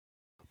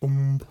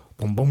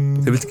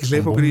Þið vildi ekki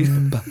hleypa okkur í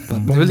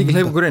Þið vildi ekki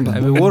hleypa okkur inn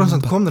en við vorum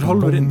samt komnir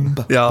hálfur inn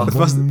Já Þú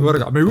var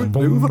eitthvað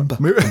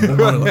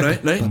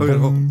Nei Það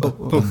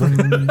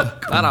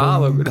er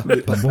að okkur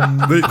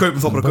Við kaupum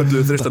þá bara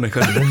gölluðu þristan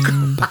eitthvað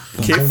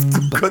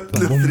Keyptum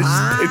gölluðu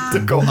þristan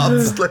eitthvað á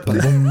afslætti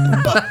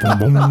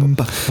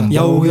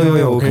Já, ok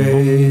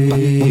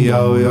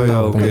Já,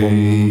 ok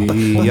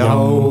Já,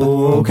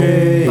 ok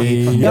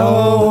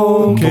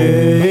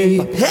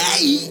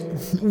Hey,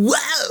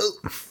 wow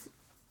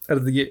Er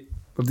þetta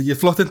ekki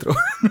flott intro?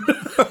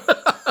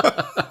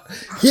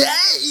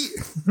 Hey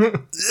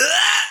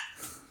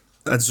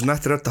Þetta er svo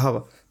nætti rödd að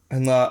hafa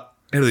En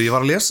heyrðu, ég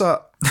var að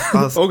lesa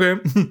að Ok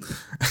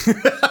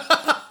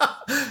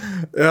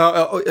Já,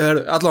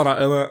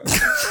 allavega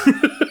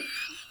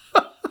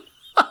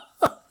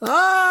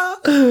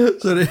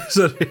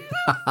Sorry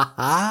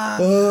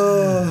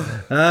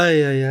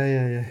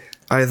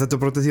Æ, þetta er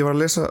bara því ég var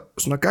að lesa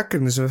svona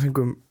gagnrýni sem við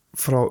fengum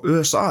frá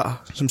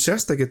USA sem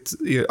sést ekkert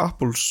í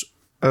Apple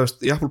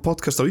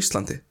podcast á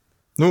Íslandi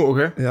Nú, ok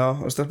Já,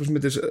 það stelpur sem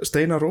heitir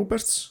Steinar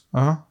Roberts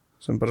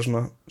sem bara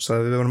svona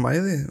sagði við varum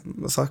æði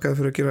og þakkaði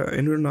fyrir að gera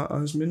einurina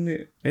aðeins minni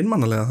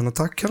einmannalega, þannig að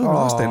takk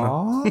kærlega Steinar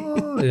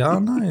Já,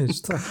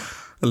 næst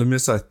Það er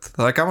mjög sætt,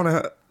 það er gaman að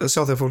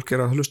sjá þegar fólk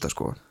er að hlusta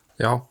sko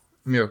Já,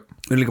 mjög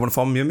Við erum líka búin að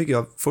fá mjög mikið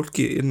af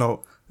fólki inn á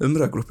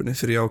umræðagrúppinni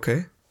fyrir já, ok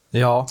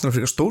Já Það er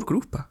fyrir stór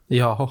grúpa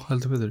Já,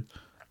 heldur betur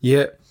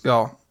Ég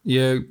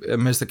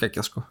minnst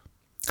ekki sko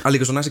Það er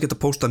líka svo næst að geta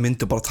postað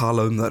myndi og bara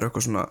tala um það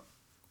eitthvað svona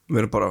við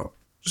erum bara,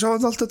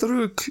 sjáum allt þetta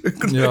rugl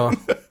Já,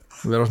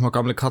 við erum smá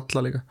gamli kalla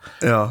líka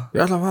Já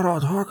Ég ætla að fara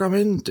að taka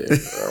myndi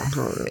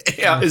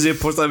Já, þessi ég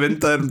postaði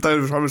myndaðir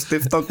daginn frá með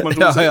Stiftandmann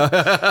Já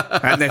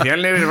Hvernig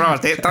fjölnir frá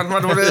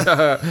Stiftandmann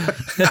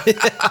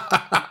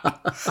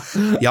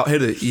Já,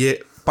 heyrðu,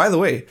 by the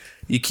way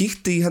ég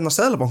kíkti í hérna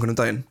seðlabankunum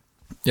daginn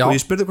Já. Og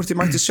ég spurði hvort ég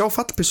mætti sjá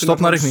fallbyssuna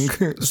Stofna reikning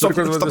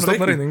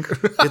Stofna reikning Ég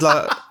ætla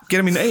að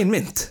gera mínu eigin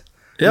mynd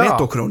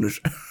Netokrónur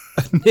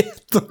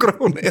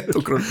Netokrónur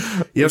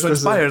Ég var svo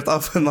inspired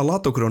af hennar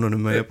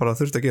latokrónunum að ég bara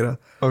þurfti að gera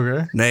okay.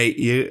 Nei,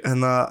 ég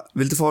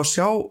vildi fá að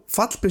sjá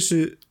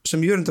fallbyssu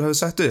sem Jörundur hafði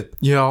sett upp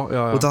Já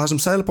Og það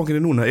sem seðlabankin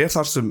er núna er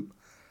þar sem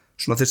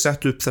svona, þeir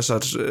sett upp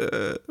þessar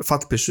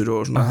fallbyssur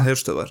og svona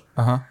herstöðvar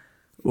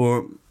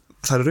Og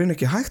það er raun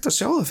ekki hægt að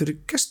sjá það fyrir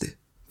gesti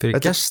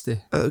Gesti?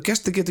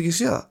 Gesti get ekki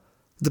séð það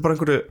Þetta er bara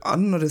einhverju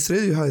annari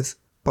þriðju hæð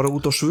bara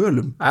út á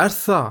svölum Er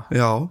það?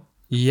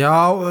 Já,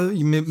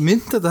 ég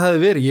myndi þetta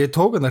hefði verið Ég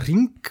tók hann að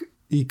ring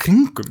í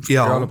kringum sko.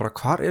 Já. Ég var bara,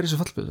 hvar er þessi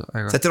fallbyssu?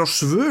 Þetta er á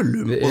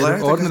svölum Við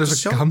erum orðinir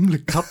þess að gamli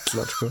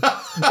kallar sko.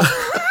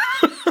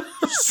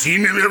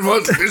 Sýnir mér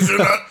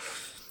fallbyssuna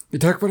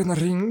Ég tek bara hérna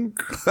ring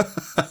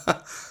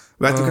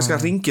Við ætlum kannski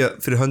að ringja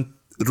fyrir hönd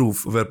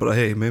Rúf og vera bara,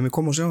 hei, með mig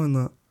koma og sjá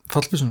hérna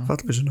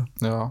Fallbyssuna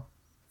Já,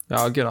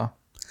 að gera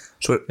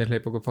Svo ég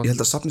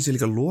held að safnið sé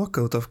líka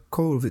lokað út af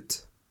COVID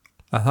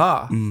Að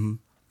það?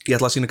 Ég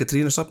ætla að sína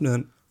Katrínu safnið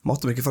en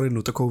máttum ekki fara inn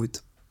út af COVID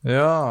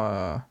Já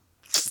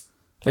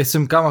Eitt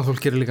sem gamalt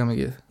fólk gerir líka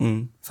mikið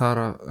Það er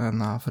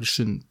að fara í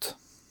sund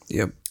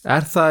yep.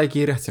 Er það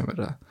ekki rétt hjá mér?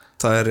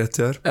 Það er rétt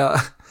hjá þér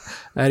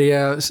Er ég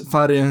að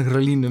fara í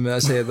einhverja línu með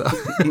að segja það?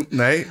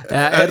 Nei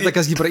Er það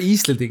kannski bara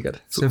Íslendingar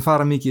sem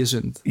fara mikið í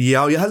sund?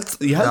 Já, ég held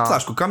það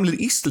sko, gamlir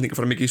Íslendingar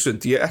fara mikið í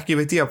sund Ekki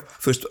veit ég að,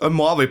 þú veist, og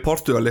afa í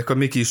Portugal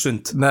eitthvað mikið í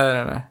sund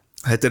Nei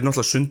Þetta er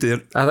náttúrulega sundið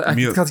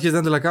mjög kannski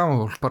endilega gaman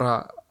fólk, bara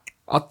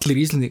allir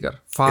Íslendingar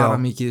fara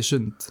mikið í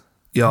sund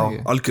Já,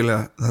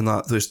 algjörlega, þannig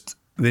að, þú veist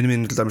vinur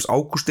mín til dæmis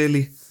Ágúst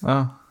Eli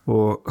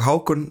og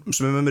Hákon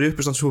sem er með mér í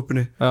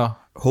uppistandshópunni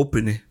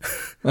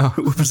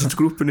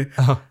uppistandsgrúpunni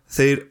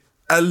þeir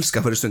elska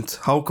að fara í sund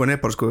Hákon er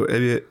bara sko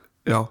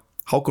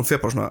Hákon fer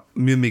bara svona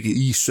mjög mikið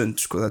í sund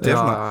sko. Þetta er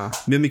svona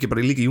mjög mikið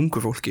bara líka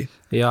jungur fólki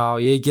Já,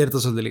 ég ger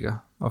það svolítið líka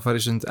að fara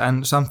í sund en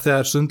samt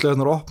þegar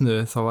sundlaugarnar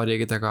opnuðu þá var ég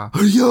ekkert eitthvað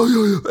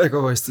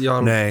eitthvað veist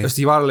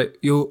ég var alveg,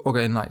 ok,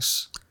 nice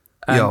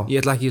en ég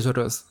ætla ekki í svo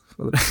röð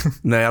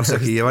Nei, alls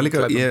ekki, ég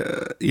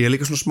er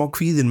líka svona smá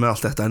kvíðin með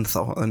allt þetta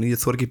ennþá en ég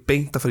þori ekki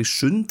beint að fara í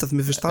sund að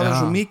mér finnst það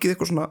svo mikið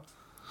eitthvað svona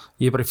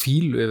Ég er bara í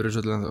fílu yfir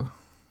þessu öllu ennþá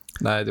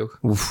Nei, djók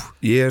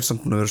Ég er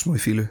samt búin að vera smá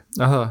í fílu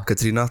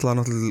Katrína ætlaði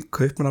náttúrulega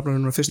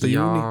kaupmannafnir 1.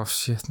 júní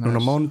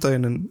núna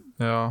mánudaginn en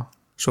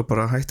svo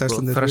bara hætti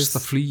Æslandir fresta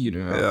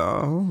flýinu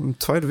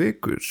 2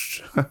 vikur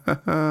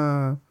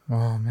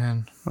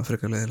man. Það er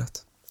frekar leiðilegt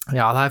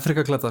Já, það er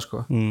frekar gletta sko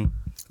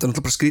Þetta er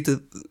náttúrulega bara skrítið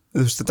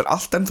þetta er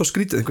allt ennþá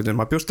skrítið einhvern veginn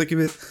maður bjóst ekki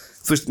við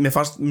þú veist, mér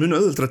fannst mjög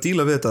auðveldra að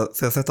díla við þetta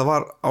þegar þetta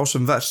var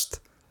ásum verst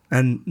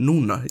en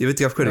núna, ég veit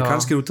ekki af hverju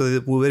kannski út að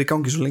þið búið verið í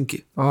gangi svo lengi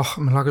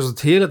mér hlakar svo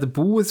til að þetta er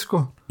búið sko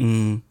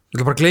ég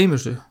vil bara gleyma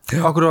þessu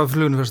okkur á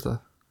fluginu fyrst að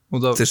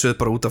þeir sögðu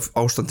bara út af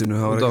ástandinu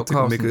það var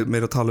ekkert mikið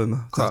meira að tala um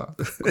það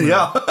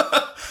já,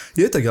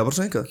 ég veit ekki, það var bara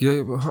svo engað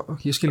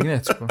ég skil ekki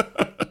neitt sko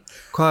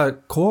hvað er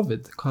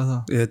COVID, hvað er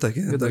það? Ég veit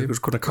ekki, þetta er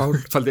einhvers konar kál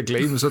faldi að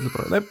gleyma þessu öllu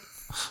bara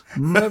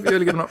ég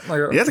vil ekki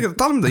ég ætla ekki að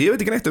tala um þetta, ég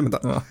veit ekki neitt um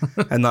þetta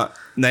en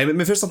nei,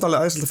 mér finnst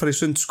náttúrulega aðeins að fara í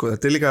sund sko.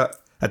 þetta er líka,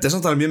 þetta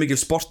samt alveg mjög mikil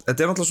sport,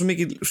 þetta náttúrulega svo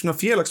mikil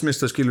svona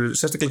félagsmiðstöð, skilur,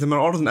 sérstaklega þegar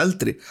maður orðin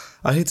eldri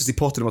að hittast í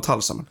pottinum og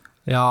tala saman.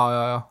 Já.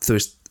 Þú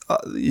veist,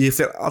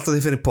 alltaf því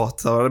ég fer í pott,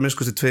 þá var minnst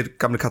 2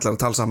 gamli kallar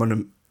að tala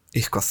saman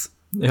eitthvað.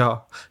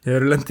 Já, ég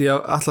hefur lendið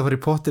að alltaf fara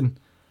í pottin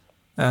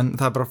en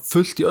það bara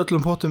fullt í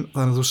öllum pottum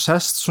þannig að þú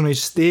sest svona í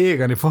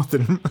stigan í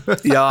pottinum.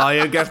 Já,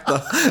 ég hef gert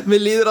það.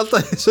 Mér líður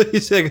alltaf eins og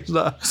ég sé eitthvað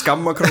svona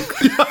skammakrók.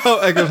 Já,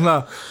 eitthvað svona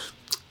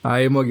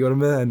ég má ekki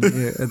vera með en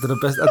þetta er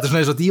best, þetta er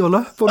svona eins og dífa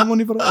löppunum og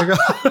bara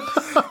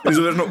eins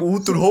og vera svona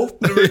út úr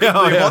hópnum í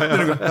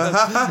hotninu.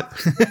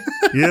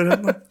 Ég er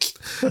hérna.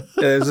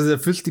 Þetta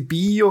er fullt í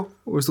bíó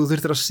og þú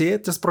þurftir að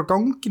setjast bara á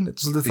gangin. Já,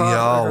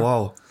 vá.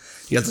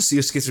 Ég held að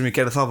síðast skipt sem ég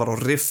gerði það var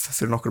á Riff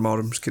fyrir nokkrum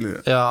árum, skilju.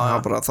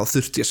 Bara, þá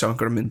þurfti ég að sjá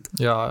einhverja mynd.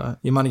 Já,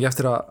 ég man ekki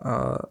eftir að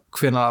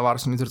hvenær það var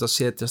sem ég þurfti að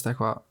setjast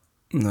eitthvað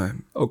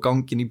á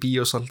gangin í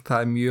bíósal, það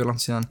er mjög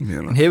langt síðan.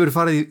 En hefur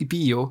farið í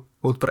bíó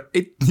og bara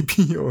einn í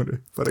bíónu,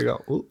 bara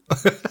eitthvað.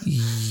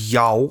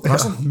 Já, það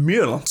er samt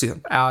mjög langt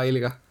síðan. Já, ég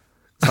líka.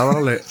 Það er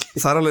alveg,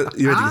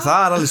 ég veit ekki,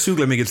 það er alveg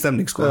sjúklega mikil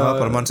stemning, sko. Það er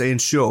bara manns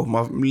eigin sjó,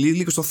 maður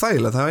líður líka svo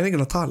þægilega, það er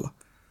enginn að tala.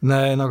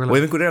 Nei, nákvæmlega. Og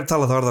ef einhver að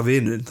tala þá er það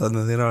vinurinn, þannig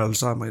að þeir eru alveg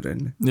sama í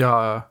rauninni.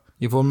 Já,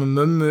 ég fór með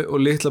mömmu og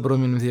litla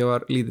bróðum mínum því ég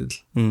var lítill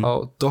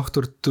á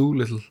Dr.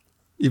 Dolittle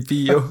í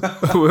bíó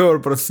og við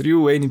vorum bara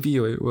 3 ein í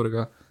bíó og voru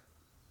eitthvað,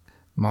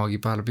 má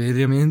ekki bara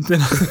byrja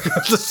myndin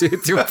að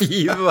sitja og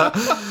bíða,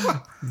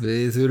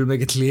 við þurfum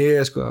ekki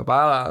hlið, sko,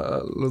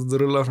 bara láta þetta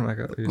rulla á svona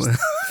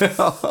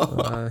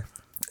eitthvað.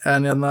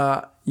 En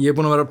ég er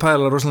búin að vera að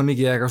pæla rosalega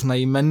mikið eitthvað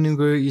svona í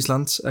menningu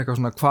Íslands, eitthvað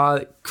svona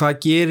hvað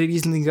gerir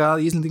Íslendinga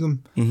að Íslendingum?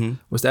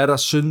 Veist, er það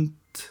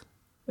sund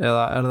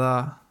eða er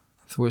það,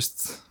 þú veist,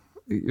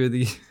 ég veit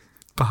ekki,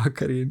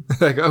 bakarín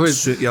eitthvað,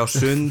 já,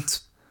 sund,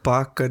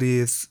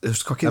 bakaríð, þú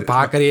veist, hvað gerir?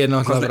 Bakaríð er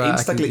náttúrulega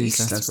einstaklega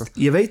íslenskt.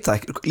 Ég veit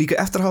það ekki, líka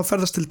eftir að hafa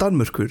ferðast til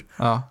Danmörkur,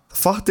 það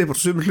fatt ég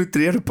bara sumir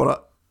hlutir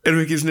erum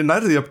ekki svona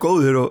nærði jafn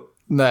góðir og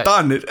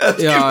Danir.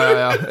 Já.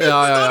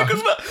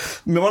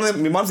 Mér man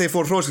þegar ég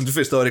fór hróskildu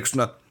fyrst, það var eitthvað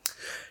svona,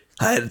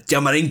 það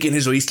djamar enginn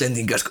eins og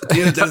Íslendingar, sko,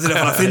 ég er að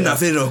fara að finna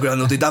fyrir okkur að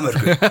nota í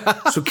Danmörku.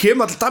 Svo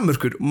kemur all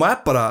Danmörkur og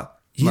maður bara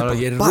ég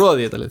er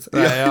róði í þetta lit.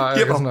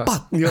 Ég er bara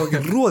bann, ég var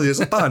ekki róði í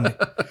þessa Dani.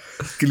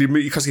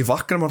 Ég kannski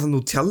vakna maður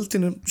þannig úr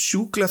tjaldinu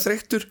sjúklega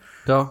þreyttur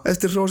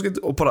eftir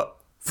hróskildu og bara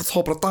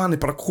þá bara Dani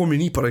bara komin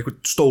í bara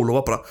einhvern stól og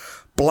var bara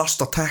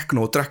blasta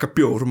tekno og drekka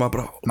bjór og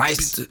maður bara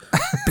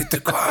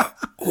bitur hvað,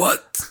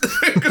 what?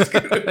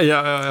 Já.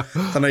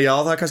 Þannig að já,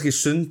 það er kannski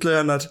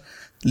sundlaugarnar,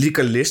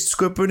 líka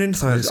listsköpunin,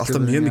 það er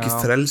alltaf mjög mikið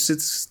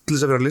frelsit til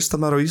þess að vera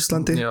listamaður á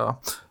Íslandi. Já,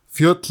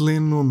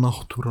 fjöllin og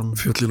náttúran,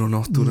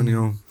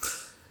 já.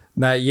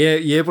 Nei,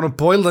 ég er búin að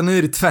boila það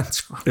niður í tvennt,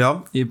 sko. Já.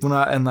 Ég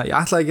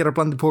ætlaði að gera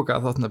blandi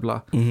póka þátt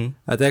nefnilega.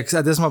 Þetta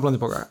er sem að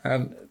blandi póka,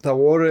 en það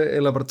voru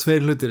eiginlega bara 2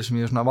 hlutir sem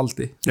ég svona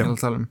valdi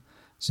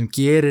sem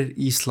gerir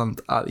Ísland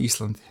að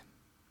Íslandi.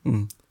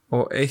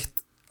 Og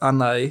eitt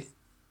annaði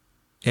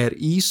er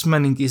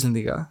ísmenning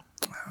Íslendinga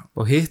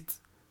og hitt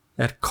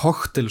er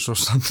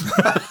koktelsósan.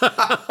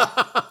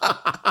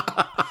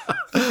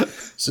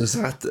 Sem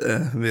sagt,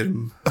 við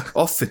erum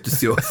offittu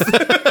þjóð.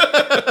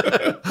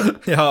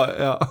 Já,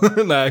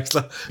 nei,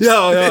 ekki já,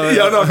 nei,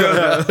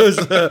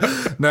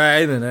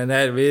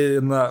 við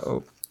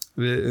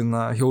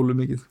hjólum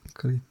mikið.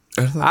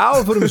 Er það? Já,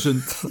 fyrir mig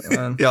sund.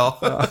 Já.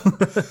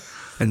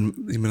 En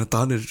ég meina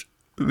Danir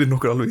vinn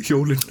okkur alveg í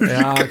hjólinu.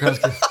 Já,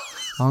 kannski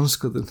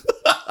hanskotin.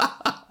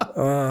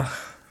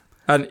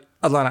 En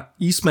allavega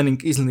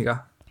ísmenning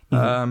Íslendinga.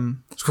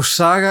 Sko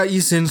saga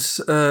ísins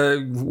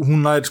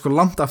hún nær sko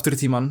langt aftur í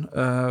tíman.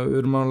 Við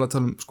erum alveg að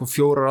tala um sko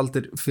 4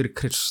 aldir fyrir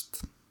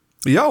Krist.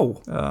 Já.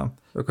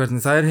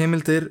 Hvernig þær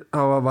heimildir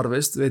hafa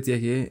varðveist veit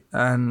ég ekki,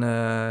 en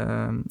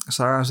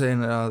sagan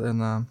segir að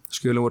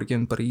skjölin voru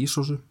gefin bara í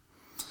ísósu.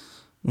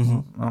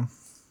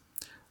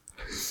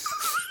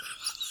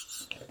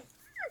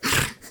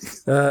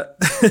 Þetta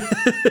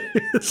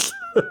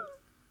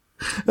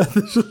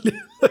er svo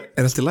líka.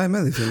 Er allt í lagi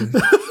með því fyrir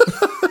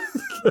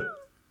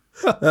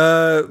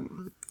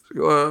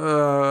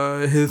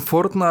hið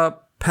forna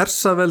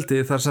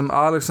Persaveldi þar sem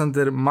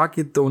Alexander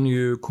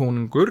Makedóníu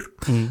konungur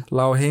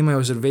lá heima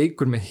hjá sér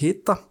veikur með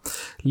hita.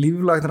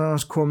 Líflæknar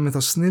hans kom með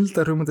það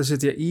snilldar hugmynd að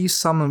setja ís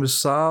saman við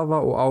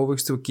safa og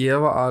ávexti og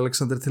gefa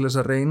Alexander til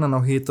þess að reyna að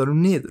ná hitarum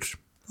niður.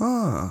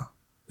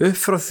 Upp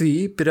frá því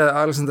byrjaði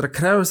Alexander að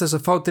krefast þess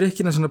að fá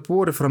drykkina sinna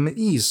borið fram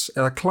með ís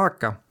eða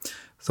klaka,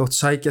 þótt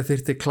sækja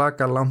þyrfti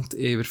klaka langt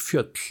yfir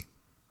fjöll.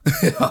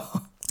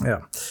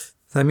 Já.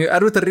 Það er mjög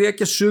erfitt að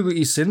rekja sögu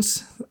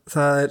ísins.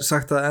 Það er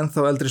sagt að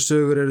ennþá eldri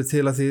sögur eru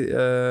til að því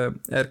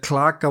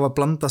klaka var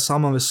blandað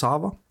saman við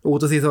safa og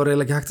út af því þá er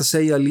eiginlega ekki hægt að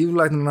segja að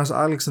líflæknirinn hans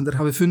Alexander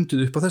hafi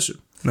fundið upp á þessu.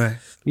 Nei.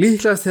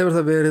 Líklegast hefur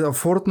það verið á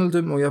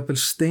fornöldum og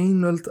jafnvel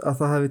steinöld að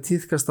það hafi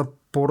tíðkast að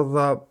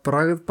borða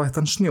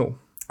bragðbættan snjó.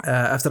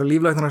 Eftir að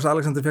líflæknirinn hans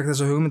Alexander fekk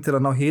þessa hugmynd til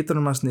að ná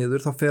hitanum hans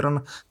niður þá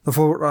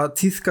fór að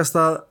tíðkast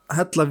að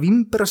hella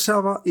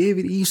vínberasafa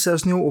yfir ís eða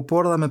snjó og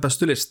borða með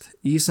bestu list.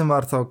 Ísinn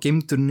var þá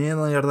geymdur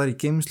neðanjarðar í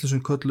geymslu sem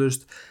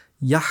kölluðust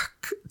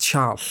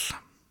jakktjál.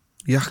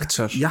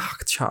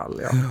 Yaktshal,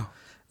 já.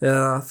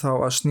 Eða þá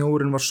að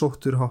snjórinn var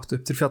sóttur hátt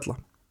upp til fjalla.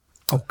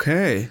 Ok,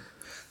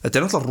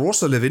 þetta náttúrulega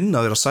rosalega vinna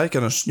að vera að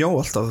sækja hann snjó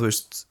alltaf, þú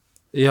veist.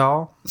 Já.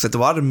 Þetta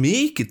var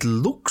mikill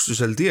luxus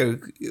held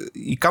ég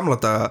í gamla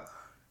daga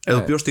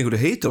eða bjóst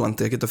einhverju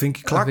heitulandi að geta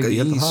fengið klaka,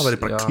 ég held að það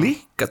væri bara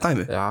klikka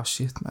dæmi. Já,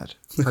 shit maður,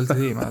 hældi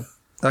því maður.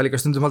 Það er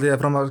líka stundum haldið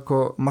ég fram að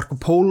Marco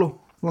Polo,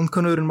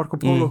 landkönnuðurinn Marco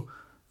Polo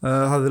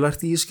hafði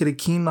lært ískerð í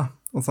Kína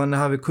og þannig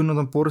hafi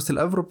kunnandan borist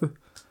til Evrópu.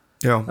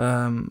 Já.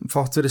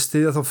 Fátt verið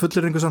styðja þá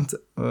fullyrðingu samt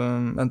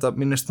en það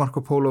minnist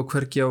Marco Polo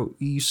hvergi á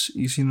ís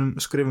í sínum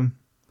skrifum.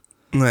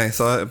 Nei,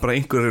 það er bara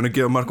einhverjum að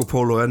gefa Marco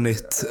Polo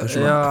ennitt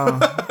Já,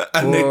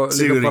 og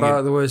líka bara,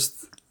 þú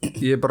veist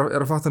ég bara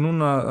er að fatta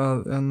núna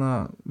að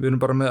við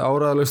erum bara með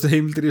áræðalegstu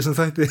heimildir í þessum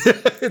þætti.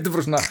 Þetta er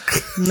bara svona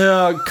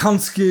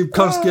kannski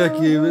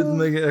ekki, við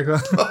veitum ekki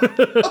eitthvað.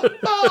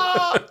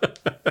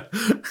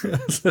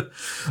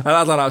 En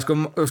allan að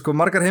sko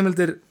margar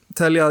heimildir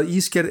telja að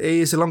ískerð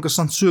eigi sér langa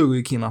samt sögu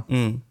í Kína.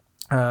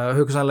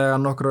 Hugsanlega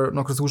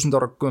nokkra þúsund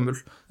ára gömul.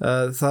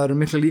 Það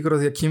eru mikla líkur á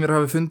því að Kínverjar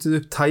hafi fundið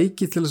upp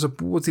tæki til þess að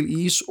búa til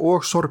ís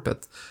og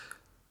sorbet.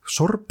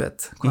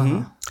 Sorbet? Hvað er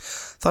það?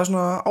 Það er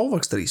svona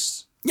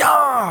ávaxtarís. Já!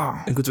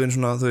 Einhvern veginn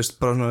svona, þú veist,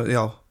 bara svona,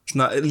 já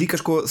svona líka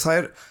sko,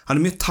 hann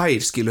er mjög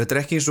tær skilu, þetta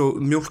er ekki eins og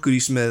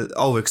mjólkurís með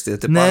ávexti,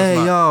 þetta er bara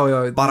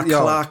svona bara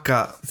klaka.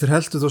 Þeir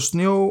heldur þá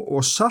snjó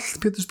og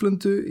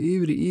saltpétursblöndu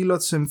yfir í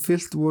ílát sem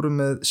fyllt voru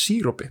með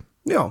sírópi.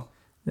 Já,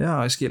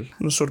 ég skil.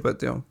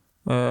 Sorbet, já.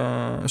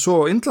 Svo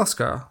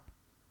indlaska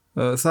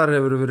þar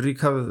hefur verið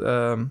ríkhafið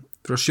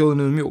frá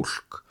sjóðunuðu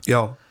mjólk.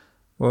 Já.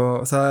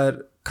 Og það er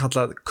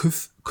kallað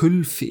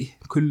kulfi,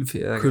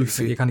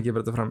 ég kann ekki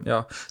vera þetta fram,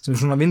 sem er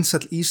svona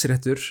vinsæll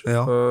ísréttur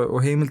og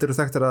heimildir eru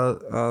þekktar að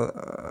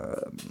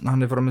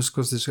hann er frá með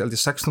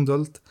 16.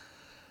 öld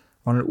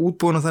og hann er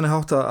útbúin á þannig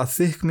hátt að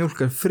þykk mjólk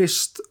er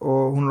fryst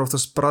og hún er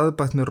oftast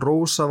bragðbætt með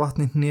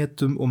rósavatni,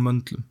 hnetum og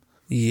möndlum.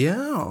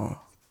 Já.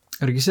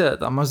 Hefur ekki séð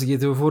þetta? Manstu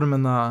ekki þegar við fórum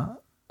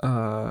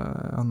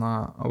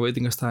á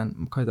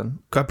veitingastæðin, hvað heit hann?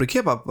 Gabri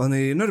kebab,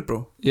 þannig í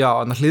Nörbró. Já,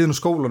 hann hliðin á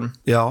skólanum.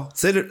 Já,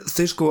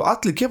 þeir sko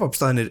allir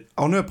kebabstæðinir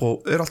á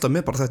Nörbró er alltaf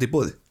með bara þetta í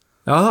boði.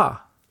 Já, það?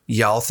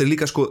 Já, þeir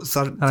líka sko,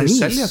 þeir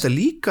selja þetta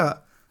líka,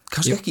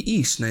 kannski ekki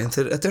ís, nei, en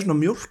þetta er svona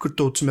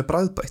mjólkurdót sem er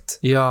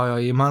bragðbætt. Já,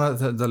 ég man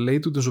að þetta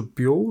leit út eins og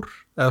bjór,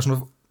 eða svona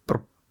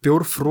bara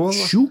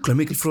bjórfroða. Sjúklega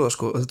mikil froða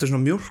sko, þetta er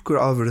svona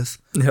mjólkurafurðið.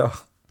 Já.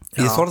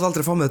 Ég þorði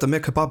aldrei að fá með þetta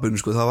með kebabun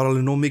sko, það var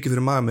alveg nóg mikið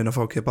fyrir maga minn að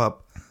fá kebab.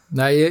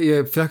 Nei,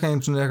 ég fekk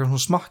eitthvað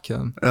svona smakk hjá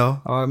þeim. Já.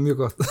 Það var mjög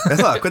gott.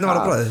 Það? Hvernig var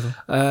það bragðið?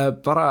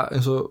 Bara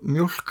eins og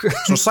mjólk.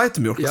 Svona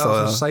sætumjólk? Já,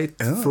 svona sæt,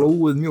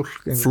 flóuð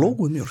mjólk.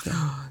 Flóuð mjólk, já.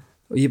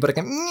 Og ég bara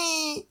ekki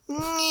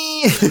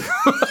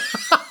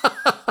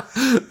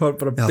var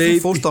bara já,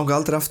 þú fórst ánga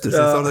aldrei aftur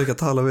þegar þorði ekki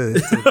að tala við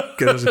þig til að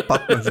gera þessi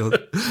barnarhljóð.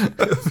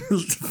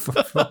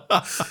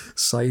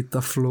 Sæta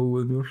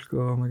flóuð mjólk,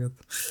 oh my god.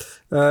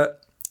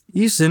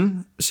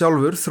 Ísinn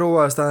sjálfur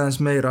þróaðist aðeins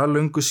meira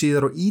löngu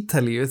síðar á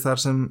Ítalíu þar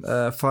sem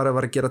farið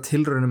var að gera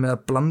tilraunir með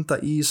að blanda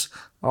ís,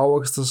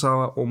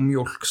 ávaxtasafa og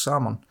mjólk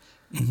saman.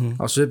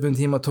 Á svipum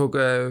tíma tók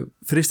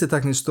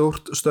frystitekni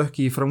stórt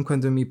stökki í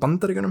framkvæmdum í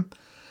Bandaríkjunum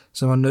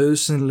sem var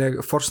nauðsynleg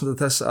forsenda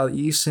þess að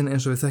ísinn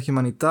eins og við þekkjum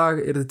hann í dag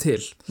yrði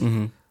til.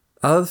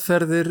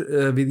 Aðferðir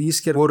við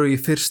ískerð voru í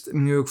fyrst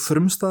mjög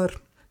frumstæðar.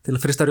 Til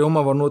að frysta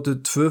rjóma var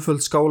notuð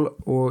tvöföld skál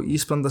og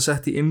ísblanda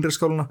sett í innri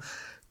skáluna.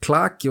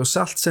 Klaki og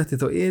salt setti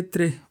þá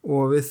ytri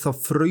og við þá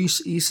fraus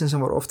ísinn sem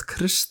var oft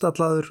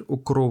kristallaður og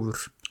grófur.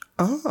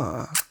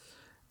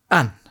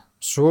 En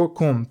svo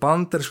kom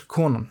bandaríska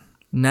konan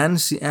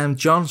Nancy M.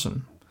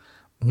 Johnson.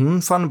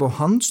 Hún fann upp á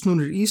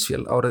handsnúnir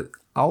ísvél árið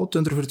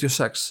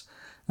 1846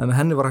 en með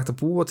henni var hægt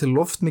að búa til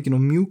loftmikinn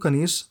og mjúkan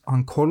ís og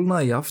hann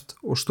kólnaði jaft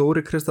og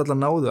stóri kristallar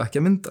náðu ekki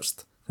að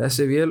myndast.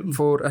 Þessi vél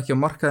fór ekki á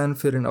markaðinn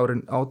fyrir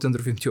árið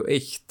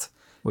 1851.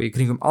 Og í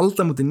kringum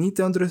aldamóti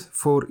 1900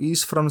 fór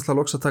ísframleiðsla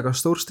loks að taka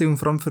stórstígum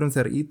framförum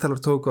þegar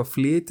Ítalar tóku að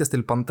flytjast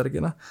til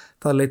Bandaríkjanna.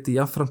 Það leiddi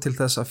jafnframt til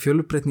þess að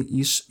fjölbreytni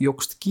ís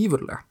jókst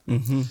gífurlega.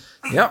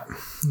 Já,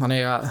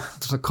 þannig að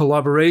þetta er svona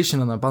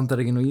collaboration að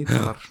Bandaríkin og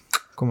Ítalar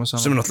koma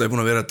saman. Sem er náttúrulega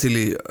búin að vera til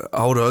í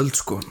ára öld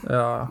sko.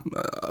 Já.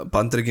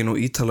 Bandaríkin og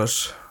Ítalar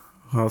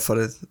hafa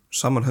farið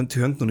saman hönd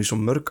í höndun í svo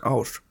mörg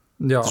ár.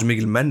 Já. Það er svo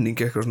mikil menning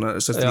eitthvað svona,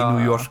 sérstaklega í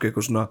New York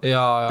eitthvað svona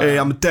hey,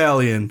 I'm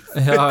Italian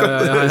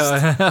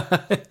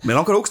Mér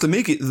langar ógeðslega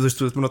mikið, þú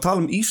veist, við erum að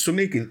tala um ís svo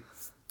mikið.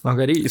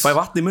 Langar ís? Ég fæ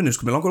vatn í munni,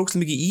 sko, mér langar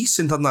ógeðslega mikið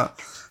ísinn þarna,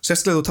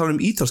 sérstaklega þú talar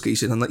um ítalska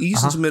ísinn, þarna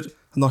ísinn sem er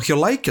þarna hjá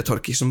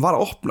Lækjatorgi sem var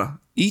að opna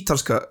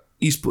ítalska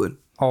ísbúðin.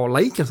 Á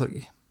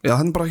Lækjatorgi? Já,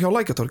 hann er bara hjá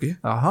Lækjatorgi.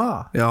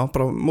 Aha. Já,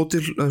 bara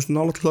mótil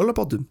nálægt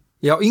hlöðlabátum.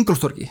 Já,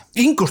 Ingólfstorgi.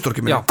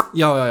 Ingólfstorgi minni.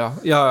 Já,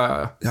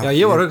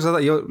 ég var að hugsa þetta,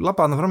 ég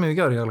labbaði hann fram í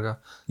gjár líka.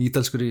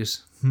 Ítalskur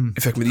ís.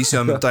 Ég fekk mér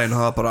ísið að mjög daginn og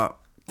það var bara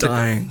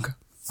dang.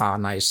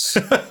 Nice.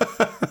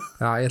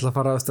 Já, ég ætla að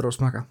fara eftir að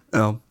smaka.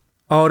 Já.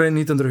 Árið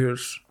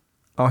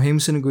 1904 á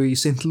heimsýningu í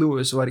St.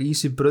 Louis var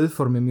ís í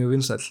brauðformi mjög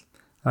vinsæll.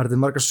 Það er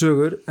til margar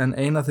sögur en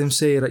ein af þeim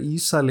segir að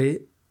ísali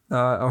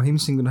á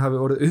heimsýningunni hafi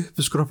orðið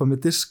uppskroppa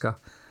með diska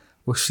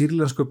og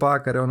sýrlensku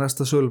bakari á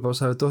næsta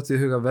sölubás hafi dottið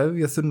í huga að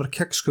vefja þunnar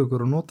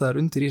kekskökur og nota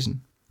þær undir ísinn.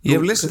 Ég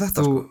hef lesið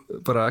þetta Þú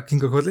bara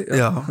kinga kolli?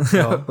 Já.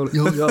 Já.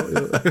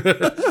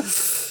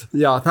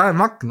 Já, það er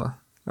magna.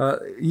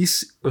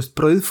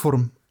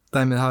 Brauðform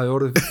dæmið hafi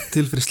orðið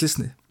til fyrir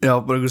slysni. Já,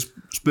 bara einhver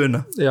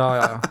spuna. Já.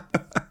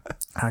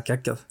 Það er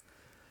geggjað.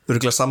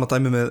 Örugglega sama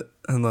dæmi með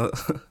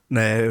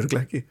nei,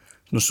 örugglega ekki.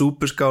 Svona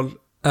súpuskál,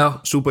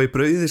 súpa í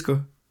brauði, sko.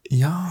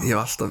 Já. Ég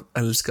hef alltaf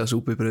elskað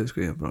súpu í brauði, sko.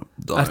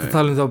 Ertu að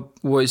tala þá,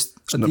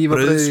 svona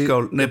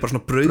brauðskál, nei, bara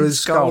svona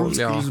brauðskál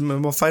sem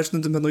maður fær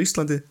stundum hérna á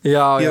Íslandi.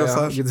 Já,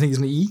 getur fengið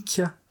svona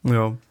íkja.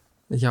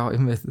 Já,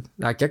 ég veit,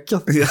 það er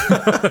geggjað.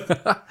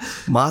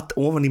 Mat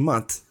ofan í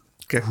mat,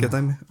 geggjað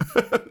dæmi.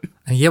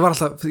 En ég var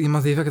alltaf, ég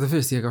maður því ég fekk þetta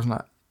fyrst, ég eitthvað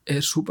svona,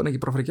 er súpan ekki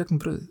bara að fara í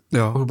gegnum brauðið?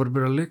 Já. Og þú bara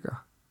byrja að leika?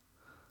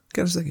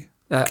 Gerðist ekki.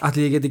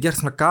 Ætli ég geti gert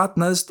svona gat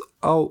neðst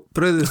á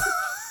brauðið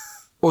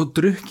og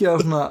drukkið á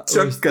svona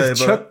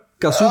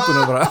tjögga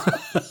súpuna bara.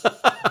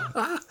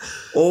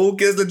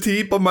 Ógeðslega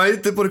típa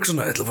mæti bara eitthvað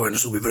svona, ætla að fá hérna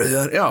súpu í brauðið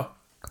þar, já.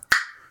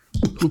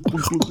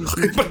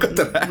 Ég bara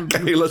gæti að rekka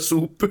heila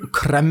súpu.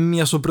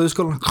 Kremja svo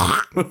brauðskálan.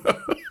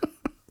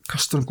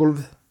 Kastur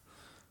gólfið.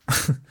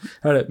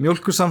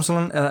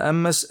 Mjólkursamsalan eða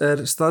MS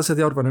er staðsett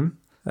í Árbænum.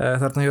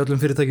 Þarna hjá öllum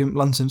fyrirtækjum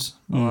landsins.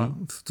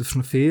 Þetta er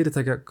svona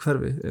fyrirtækja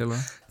hverfi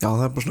eiginlega. Já,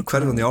 það er bara svona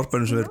hverfandi í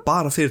Árbænum sem er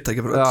bara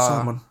fyrirtækja bara öll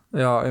saman.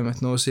 Já,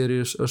 einmitt, Nóa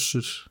Sirius,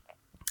 Össur.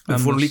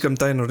 Við fórum líka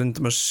daginn og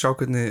reyndum að sjá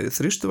hvernig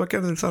þrýstu var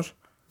gerður þar.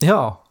 Já.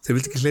 Þeir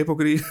vildi ekki hleypa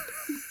okkur í.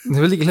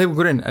 Þeir vildi ekki hleypa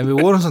okkur inn, en við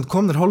vorum samt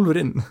komnir hálfur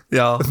inn.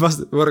 Já. Við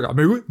vorum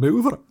ekki,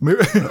 megu fara.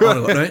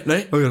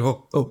 Nei.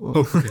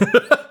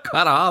 Hvað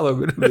er að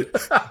okkur?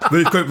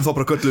 Við kaupum þá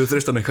bara kölluðu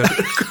þristan eitthvað.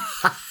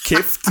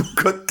 Keyptum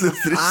kölluðu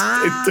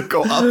þrist á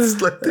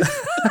afslætti.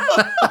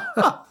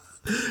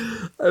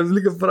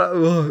 Líka bara,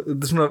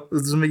 þetta er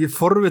svo mikið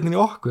forvitnin í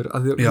okkur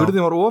að því að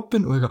hurðin var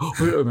opin og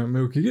eitthvað,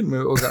 megu ekki inn,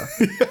 megu okkar.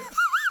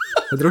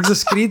 Þetta er okkur svo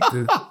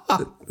skrítið.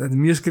 Þetta er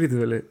mjög skrítið,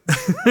 veli.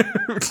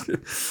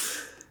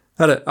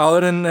 Herri,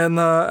 áður en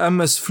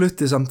MS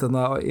flutti samt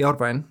þarna í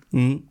Árbæinn,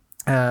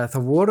 þá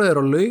voru þeir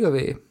á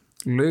Laugavegi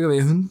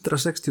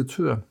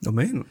 162. Já,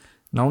 meina.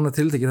 Nánar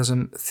tiltekið það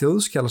sem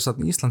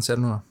Þjóðskjalasafn Íslands er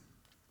núna.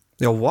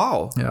 Já,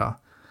 vá. Já,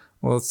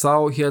 og þá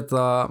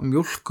héta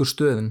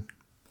Mjólkurstöðin.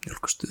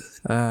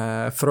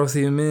 Frá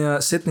því miðja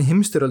seinni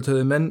heimsstyrjöld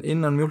höfðu menn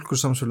innan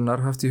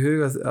mjólkursamsölunar haft í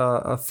huga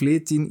að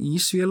flytja inn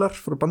ísvélar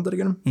frá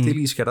Bandaríkjunum til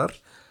ísgerðar,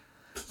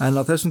 en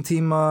á þessum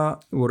tíma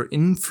voru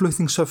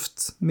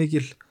innflutningshöft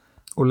mikil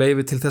og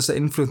leyfi til þessa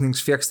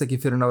innflutnings fékkst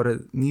ekki fyrir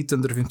árið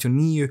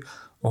 1959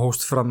 og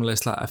hófst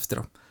framleiðsla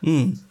eftir á.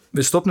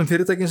 Við stofnun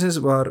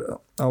fyrirtækinsins var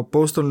á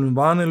boðstólunum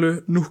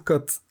vanilu,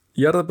 núkkat,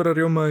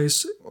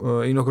 jarðarberjarjómaís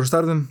í nokkur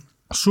starfum,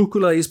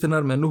 súkkulaði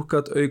íspinnar með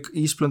núkkat auk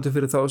ísblöndu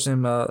fyrir þá sem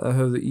að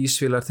höfðu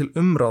ísvélar til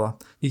umráða.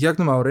 Í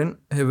gegnum árin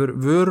hefur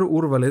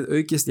vöruúrvalið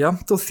aukist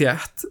jafnt og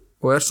þétt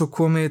og er svo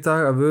komið í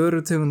dag að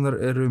vörutegundar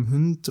eru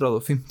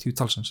 150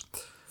 talsins.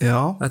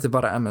 Já. Þetta er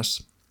bara MS.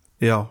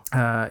 Já.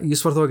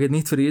 Ís var þó ekki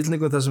nýtt fyrir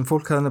íslendingum þar sem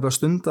fólk hafði nefnilega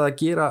stundað að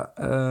gera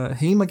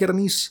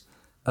heimagerðan ís,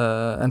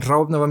 en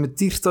hráefni var með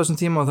dýrt á þessum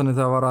tíma og þannig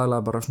það var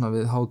aðlega bara svona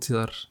við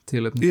hátíðar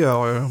tilefni. Já.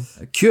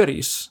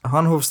 Kjörís,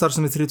 hann hóf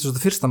starfsemi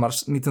 31.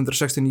 mars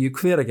 1969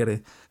 Hveragerði.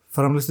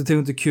 Framleiðslu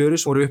tegundir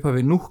kjörís voru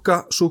upphafið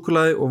núkka,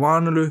 súkkulaði og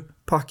vanulu,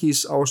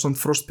 pakkís ásamt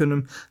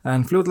frostpinnum,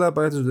 en fljótlega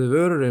bættust við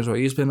vörur eins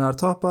og íspinnar,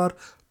 toppar,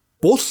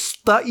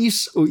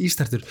 boltaís og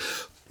ístertur.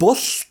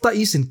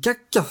 Boltaísinn,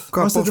 geggjað.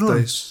 Hvað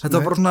boltaís? Þetta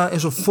var bara svona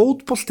eins og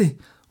fótbolti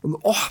og þú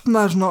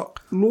opnaði svona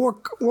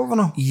lok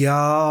ofan á.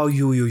 Já,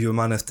 jú,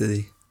 mann eftir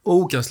því.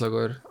 Ógeðslega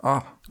góður.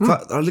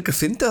 Það er líka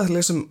fyndið að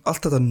lesa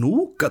allt þetta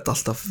núgat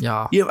alltaf.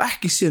 Já. Ég hef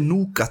ekki séð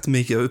núgat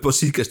mikið upp á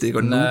síðkasti,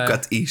 eitthvað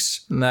núgat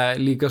ís. Nei,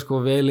 líka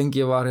sko vel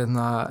lengi var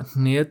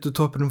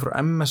hnetutoppurinn frá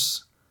MS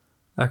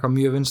eitthvað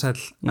mjög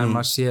vinsæll, en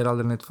maður sér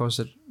aldrei neitt fá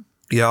sér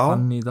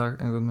hann í dag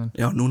einhvern veginn.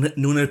 Já,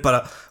 núna er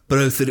bara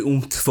brauð fyrir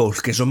ungt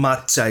fólk eins og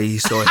matcha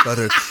ís og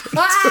eitthvað rugl.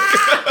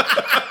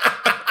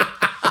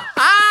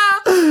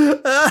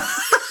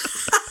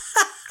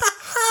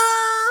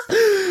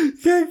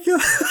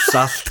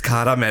 Salt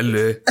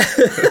karamellu.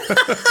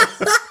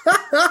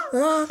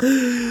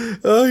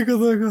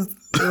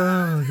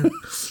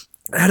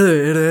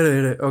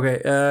 Herðu, ok.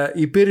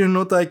 Í byrjun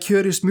notaði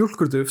Kjörís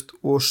mjólkurduft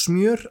og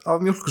smjör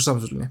af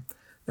mjólkursamsölunni.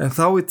 En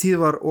þá í tíð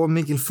var of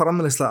mikil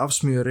framleiðsla af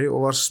smjöri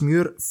og var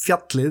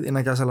smjörfjallið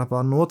innan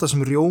gæsalappa að nota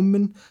sem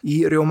rjómin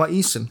í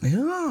rjómaísinn.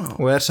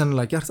 Og er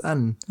sennilega gert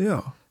enn.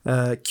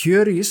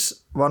 Kjörís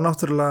var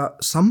náttúrulega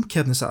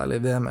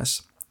samkeppnisaðili við MS.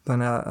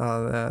 Þannig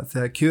að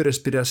þegar Kjörís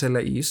byrjaði að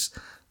selja ís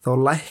þá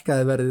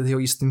lækkaði verðið hjá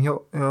ísnum hjá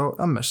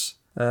MS,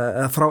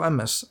 eða frá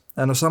MS,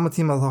 en á sama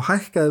tíma þá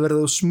hækkaði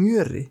verðið á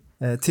smjöri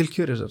til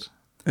Kjörísar.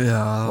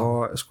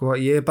 Og sko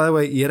ég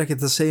er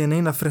ekkert að segja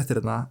neina fréttir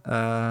hérna.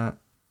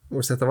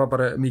 Þetta var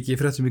bara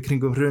mikið fréttum í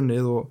kringum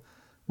hrunið og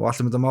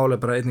allt þetta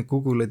máli bara einnig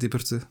Google-leit í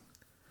burtu.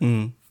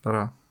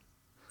 Bara.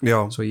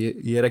 Já. Svo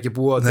ég er ekki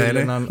búið til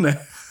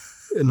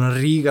innan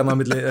rígana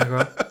milli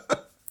eitthvað.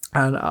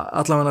 En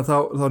allavega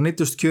þá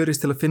neyddust Kjörís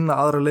til að finna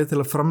aðra leið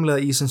til að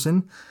framleiða ísinn sinn,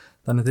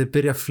 þannig þeir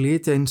byrja að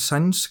flytja inn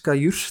sænska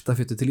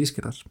jurtafjötu til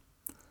Ísgerðar.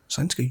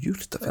 Sænska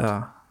jurtafjötu? Já,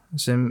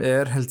 sem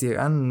held ég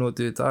enn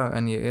notið í dag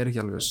en ég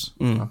ekki alveg viss.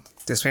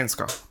 Það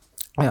svenska.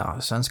 Já,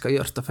 sænska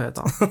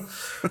jurtafjöta.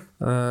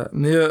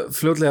 Mjög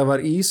fljótlega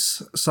var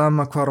ís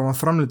sama hvar hann var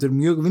framleiddur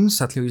mjög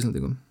vinsæll hjá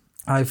Íslendingum.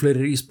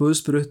 Fleiri ísbúð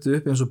spruttu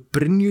upp eins og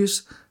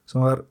Brynjus sem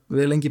var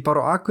vel lengi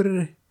bara á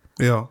Akureyri.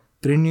 Já.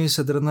 Brynjus,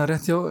 þetta er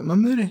rétt hjá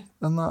mömmuri.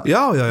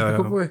 Já.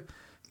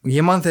 Og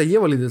ég man þegar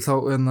ég var lítill þá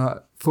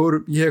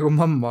fórum ég og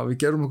mamma, við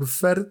gerum okkur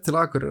ferð til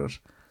Akureyrar,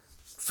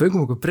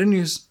 fengum okkur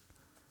Brynjus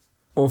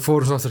og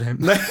fórum svo aftur heim.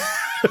 Nei,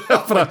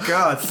 bara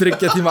 3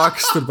 tíma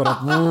akstur bara.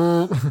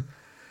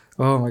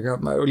 Oh my god,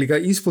 og líka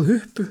ísbúð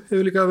Huppu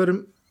hefur líka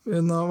verið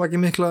vakið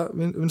mikla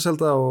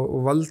vinsælda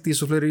og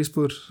Valdís og fleiri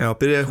ísbúður. Já,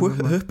 byrjaði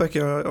Huppu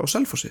ekki á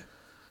Selfossi?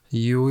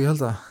 Jú, ég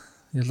held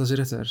að sé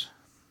rétt þér.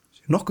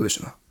 Nokkuð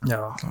vissum það.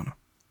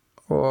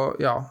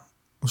 Já.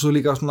 Og svo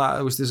líka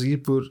svona, þessar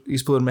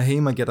ísbúður með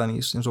heimagerðan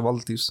ís eins og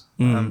Valdís,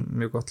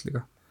 mjög gott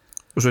líka.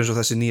 Og svo eins og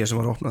þessi nýja sem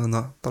var opnað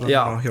þannig bara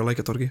hjá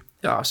Lækjartorgi.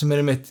 Já, sem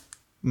mitt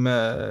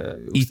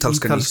með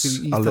ítalskan ís,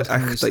 alveg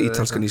ekta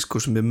ítalskan ís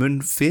sem er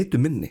fetu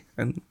minni.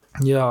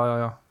 Já.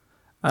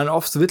 En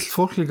oft vill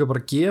fólk líka bara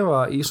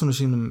gefa ísunum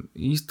sínum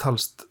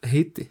ítalst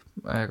heiti,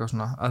 eitthvað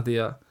svona, að því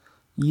að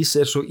ís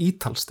er svo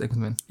ítalst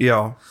einhvern veginn.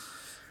 Já,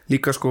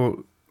 líka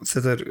sko,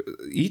 þetta er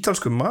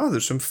ítalsku maður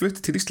sem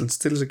flutti til Íslands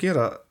til þess að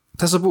gera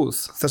þessa búð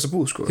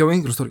sko. Hjá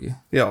Ingólfstorgi?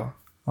 Já.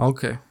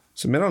 Ok.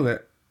 Sem er alveg,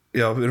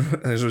 já, við erum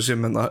eins og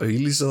sem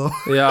auðlýsa þá.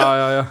 Já.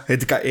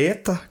 Heiti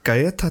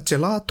Gaeta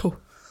Gelato.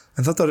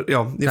 En þetta er,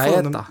 já,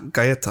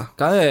 Gaeta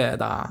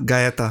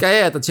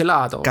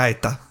Gelato.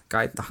 Gaeta.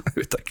 Ég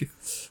veit ekki.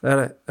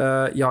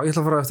 Já, ég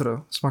ætla að fara eftir að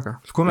smaka.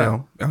 Komið?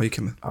 Já, ég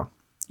kemur.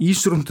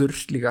 Ísrundur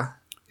líka.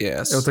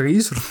 Yes. Ég var að taka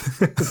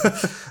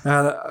ísrundur.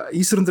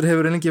 Ísrundur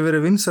hefur lengi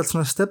verið vinsælt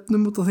svona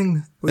stefnum út á þing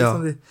á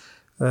Íslandi.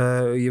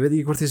 Ég veit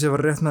ekki hvort ég sé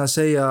var rétt með að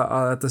segja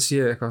að þetta sé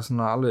eitthvað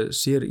svona alveg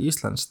sér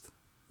íslenskt.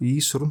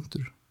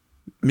 Ísrundur.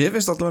 Mér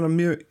finnst allavega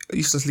mjög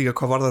íslensk líka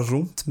hvað var það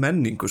rúnt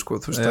menningu sko.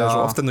 Þú veist, það er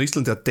svo ofta enn á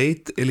Íslandi að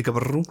date er líka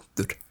bara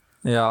rúntur.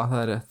 Já, það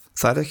er rétt.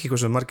 Það er ekki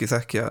eitthvað sem margir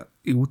þekkja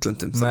í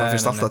útlöndum. Það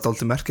finnst alltaf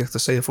dálítið merkilegt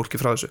að segja fólki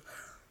frá þessu.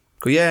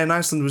 Yeah, in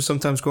Iceland we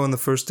sometimes go on the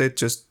first date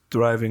just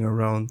driving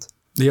around.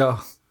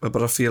 Já. Það er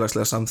bara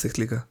félagslega samþykkt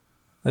líka.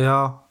 Já,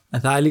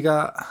 en það er líka,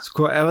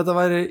 sko, ef þetta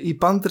væri í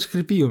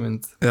banderskri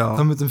bíómynd,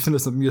 þá myndum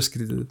finnast það mjög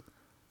skrítið.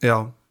 Já.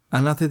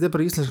 En að þetta er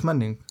bara íslensk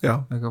menning. Já.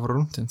 Eitthvað frá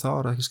rúndin, þá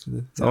var það ekki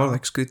skrítið. Þá var það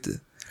ekki skrítið.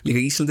 Líka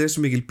Ísland er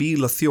svo mikil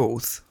bíla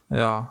þjóð.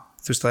 Já.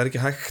 Þú veist, það er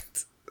ekki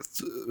hægt,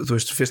 þú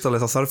veist, fyrst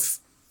alveg þá þarf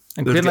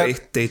örgulega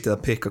eitt deitið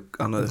að pikka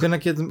annað.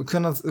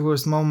 Hvenær, þú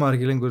veist, má maður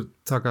ekki lengur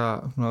taka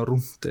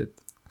rúndeit?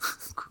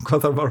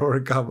 Hvað þarf maður að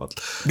vera gamall?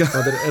 Er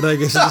það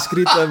ekki sem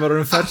skrítið að maður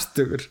er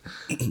færtugur?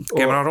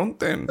 Kemur á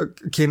rúndin?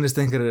 Kynnist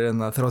einhverjir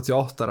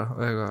 38 ára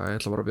og ég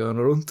ætla bara að bjóða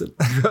hann á rúndin.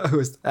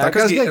 Það er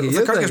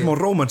kannski smá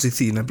rómans í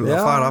því nefnilega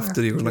að fara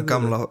aftur í svona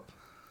gamla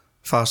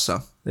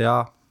fasa.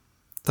 Já,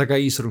 taka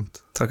ísrúnd.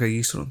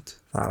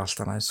 Það er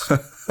alltaf næs.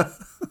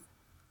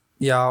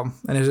 Já,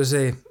 en eins og ég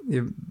segi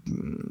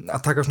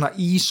að taka svona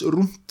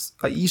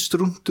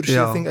ísrúndur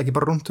ekki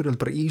bara rúndur,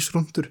 bara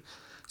ísrúndur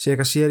sé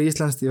eitthvað sér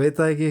íslenskt, ég veit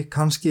það ekki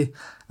kannski,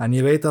 en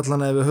ég veit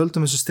allan að ef við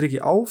höldum þessu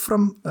striki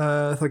áfram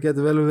þá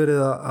getur vel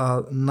verið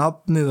að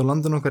nafnið og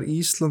landin okkar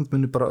Ísland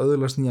muni bara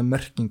öðlast nýja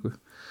merkingu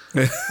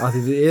af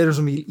því við erum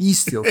svo mikil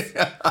ísþjóð.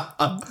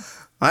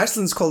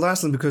 Iceland's called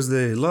Iceland because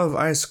they love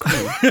ice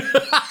cream.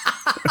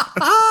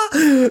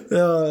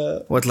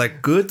 What, like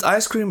good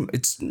ice cream?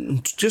 It's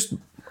just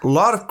a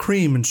lot of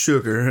cream and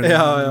sugar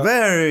and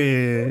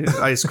very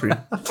ice cream.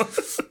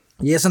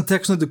 Ég samt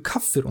tek svona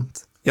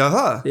kaffirúnd. Já,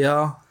 það?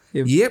 Já.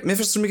 Mér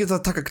finnst svo mikið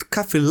að taka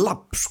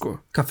kaffilabb sko.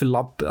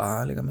 Kaffilabb, það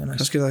er líka mjög næst.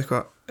 Kannski það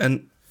eitthvað, en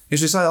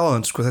eins og ég sagði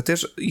áðan sko,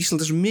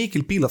 Ísland er svo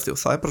mikil bílafþjóð,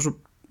 það er bara svo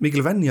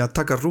mikil venja að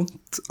taka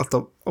rúnd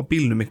alltaf á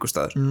bílnum einhver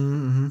staðar.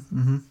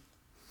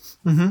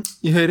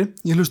 Ég heyri,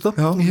 ég hlusta.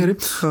 Já, ég heyri.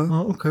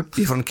 Okay.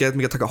 Ég fann að geta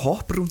mikið að taka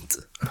hopprúnd.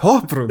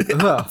 Hopprúnd?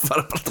 Það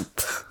var bara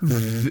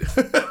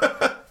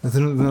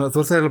Þú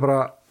ert þegar bara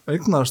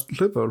eignast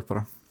hlaupahjól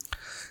bara.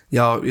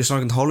 Já, ég sá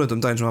einhvern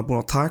hálfund daginn sem var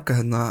búin að taka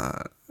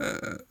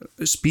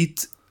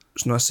speed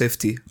svona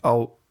safety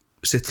á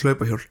sitt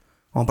hlaupahjól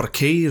og hann bara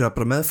keyra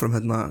bara meðfram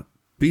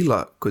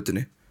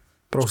bílagötunni.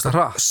 Bróst það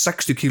hratt?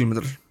 60 km.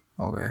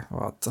 Ok,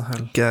 what the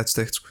hell. Get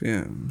steikt, sko,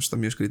 ég finnst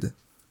það mjög skrítið.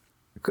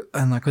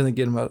 En hvernig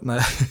gerum maður?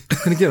 Nei,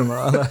 hvernig gerum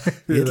maður?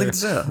 Ég ætla ekki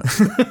að segja það.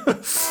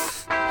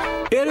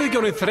 Eru þið ekki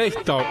orðin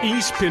þreytt á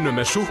íspinnu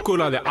með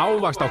súkkulaði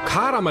ávaxt á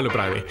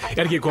karamellubræði?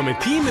 Er ekki komið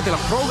tími til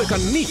að prófa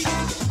eitthvað nýtt?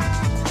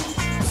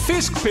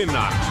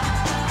 Fiskpinnar,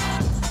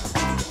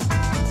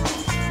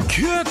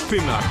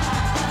 kjötpinnar.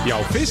 Já,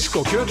 fisk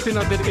og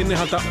kjötpinnarnir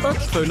innihalda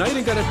öll þau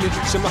næringarefni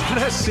sem að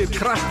hressir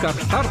krakkar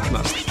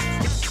þarfnast.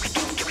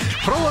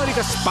 Prófaðu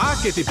líka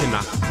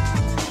spagettipinna,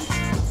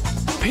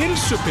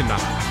 pilsupinna,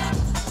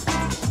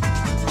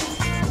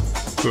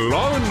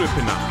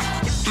 loðnupinna,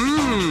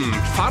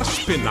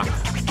 farspinna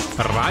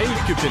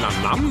rækjupinna,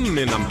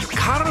 namminam,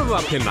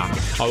 karfapinna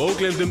að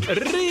ógleymdum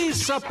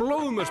risa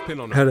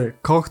blóðmörspinnunum. Herri,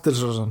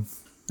 koktelsósan.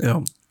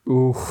 Já.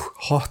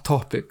 Hot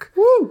topic.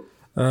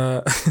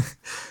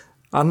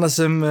 Annað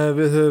sem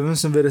við höfum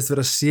sem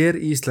verið sér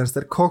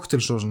íslenskt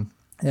koktelsósan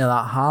eða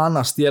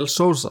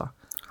hanastélsósa.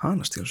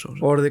 Hanastélsósa.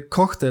 Orðið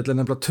kokteil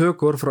nefnilega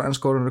tökur frá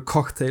enska orðinu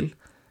cocktail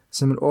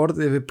sem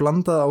orðið við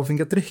blandaða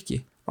áfenga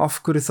drykki.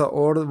 Af hverju það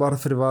orð var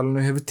fyrir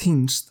valinu hefur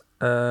týnst.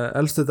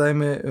 Elstu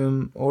dæmi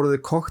orðið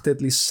kokteil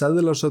í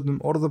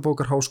seðlasöfnum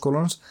orðabókar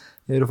háskólans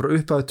eru frá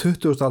upphafi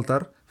 20.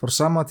 aldar. Frá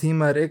sama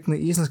tíma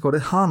einnig íslenska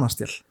orðið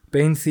hanastél.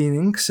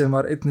 Beinþýðing sem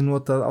var einnig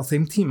notað á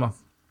þeim tíma.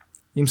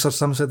 Ýmsar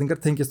samsetningar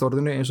tengist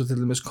orðinu eins og til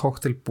dæmis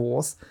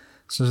kokteilboð,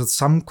 sem sagt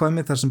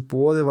samkvæmi þar sem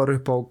boðið var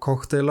upp á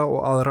kokteila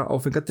og aðra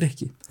áfenga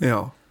drykki. Já.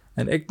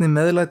 En einnig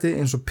meðlæti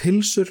eins og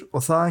pilsur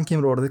og þaðan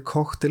kemur orðið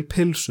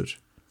kokteilpilsur.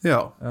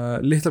 Já.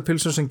 Litlar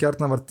pilsur sem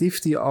gjarnan var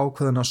dýft í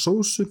ákveðna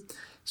sósu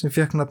sem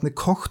fekk nafni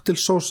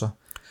koktelsósa.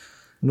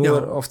 Nú Já.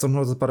 ofta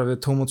notað bara við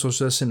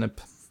tómatsósu eða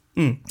sinnep.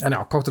 En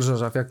já,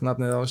 koktelsósa fekk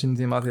nafnið á sínum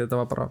tíma því þetta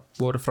var bara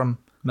borið fram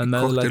með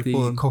meðlæti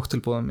í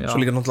koktelbúðum.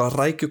 Svo líka náttúrulega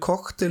rækju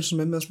kokteil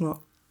sem með svona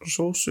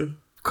sósu.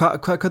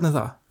 Hvernig er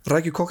það?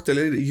 Rækju kokteil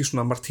í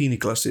svona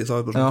martini glasi, þá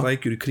bara svona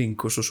rækjur í kring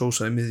og svo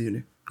sósa í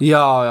miðjunni.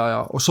 Já.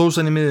 Og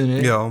sósan í miðjunni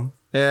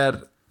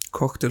er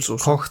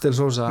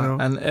koktelsósa.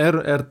 En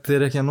er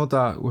þér ekki að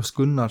nota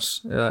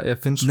Gunnars eða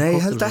finnst Nei,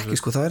 ég held ekki,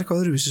 það er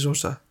eitthvað öðruvísi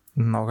sósa.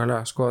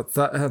 Nákvæmlega,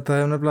 það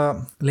hefur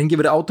nefnilega lengi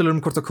verið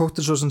ádeilur hvort að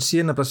koktelsósan sé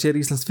nefnilega sér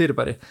íslenskt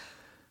fyrirbæri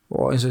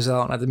og eins og ég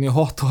sagði þetta er mjög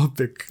hot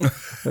topic.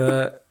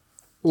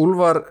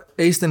 Úlfar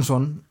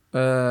Eysteinsson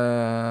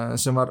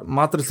sem var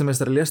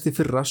matreiðslumeistari lést í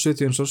fyrra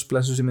 70 árs,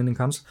 blessus í minning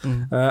hans.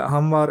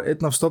 Hann var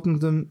einn af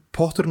stofnendum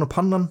Potturinn og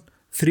pannan,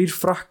 3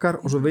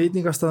 frakkar og svo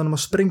veitingastæðunum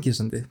að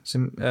Sprengisandi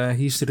sem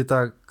hýsir í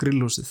dag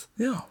grillhúsið.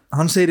 Já.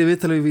 Hann segir í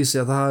viðtali við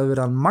Vísi að það hafi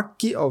verið hann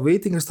Maggi á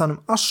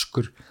veitingastæðunum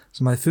Askur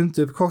sem hafi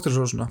fundið upp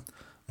koktelsósuna.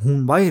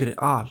 Hún væri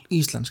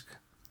íslensk.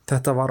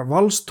 Þetta var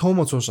Vals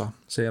tómatsósa,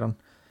 segir hann.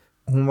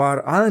 Hún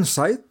var aðeins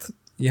sæt.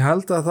 Ég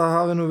held að það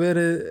hafi nú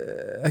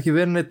ekki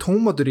verið neitt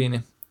tómatur í henni.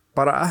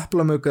 Bara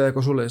eplamauka eða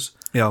eitthvað svoleiðis.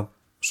 Já.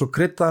 Svo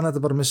kryddaði hann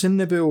þetta bara með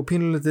sinnepi og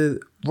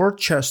pínulítið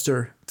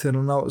Worcester til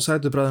að ná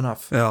sætubræðin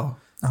af. Já.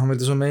 Hann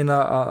vildi svo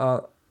meina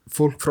að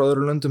fólk frá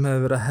öðru löndum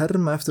hefði verið að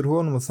herma eftir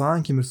honum og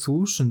þaðan kemur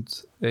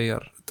 1000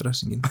 eyjar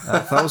dressingin.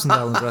 1000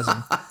 eyjar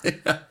dressing.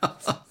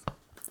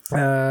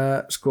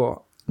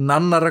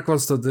 Nanna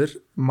Rögnvaldsdóttir,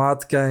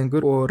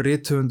 matgæðingur og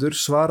rithöfundur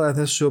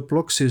svaraði þessu á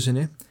bloggsíðu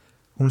sinni.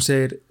 Hún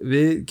segir,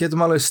 við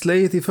getum alveg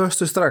slegið því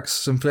föstu strax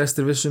sem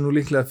flestir vissu nú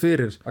líklega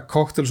fyrir að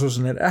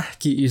koktelsósan er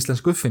ekki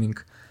íslensk uppfinning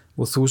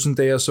og 1000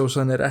 eyja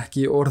sósan er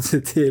ekki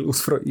orðið til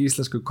út frá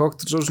íslensku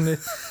koktelsósunni,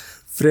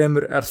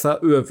 fremur er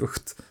það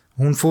öfugt.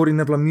 Hún fór í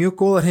nefnilega mjög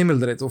góðar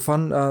heimildarrit og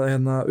fann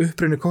að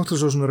uppruni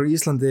koktelsósunar á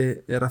Íslandi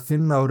er að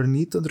finna árið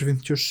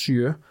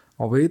 1957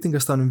 á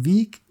veitingastafnum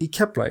Vík í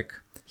Keflavík.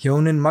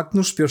 Hjónin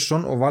Magnús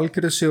Björnsson og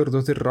Valgerður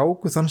Sigurðardóttir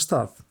ráku þann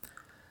stað.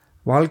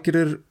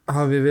 Valgerður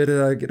hafi verið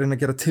að reyna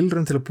að gera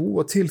tilraun til að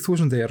búa til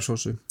 1000 eyjar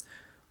sósu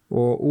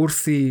og úr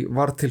því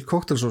var til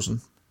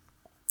koktelsósan.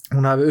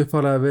 Hún hafi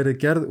upphaflega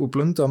verið gerð úr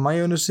blöndu af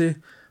majónesi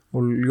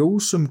og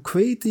ljósum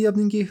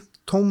hveitijafningi,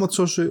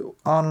 tómatsósu,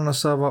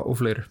 ananasafa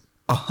og fleiri.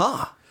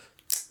 Aha!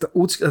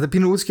 Þetta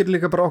pínu útskýrir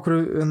líka bara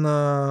okkur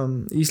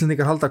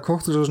Íslendingar halda að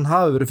koktelsósan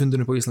hafi verið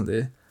fundin upp á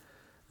Íslandi.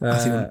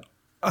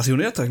 Að því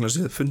hún er teknilega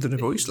séð fundin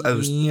upp á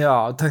Íslandi. Já,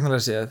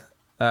 teknilega séð.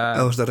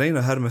 Eða þú veist að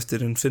reyna að herma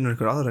eftir en finnur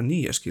einhver aðra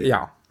nýja skil.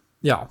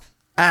 Já.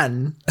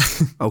 En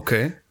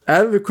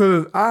ef við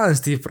komum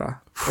aðeins dýpra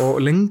og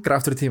lengra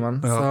aftur í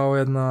tíman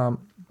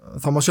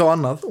þá má sjá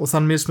annað og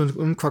þann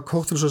mismun hvað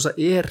koktelsósa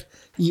er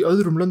í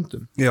öðrum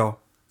löndum. Já.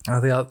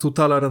 Því að þú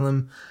talar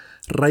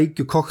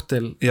rækju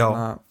kokteil,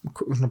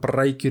 svona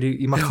bara rækjur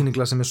í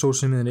martiningla sem er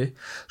sósu í miðinni.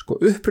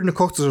 Uppruni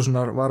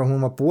koktelsósunar var að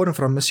hún var borin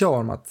fram með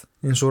sjávarmat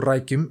eins og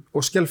rækjum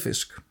og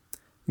skelfisk.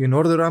 Í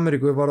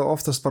Norður-Ameríku var það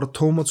oftast bara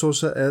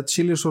tómatsósa eða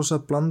chilisósa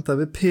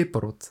blandað við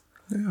piparrót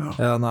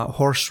eða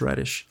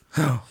horseradish.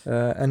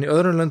 En í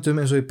öðrum löndum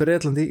eins og í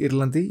Bretlandi,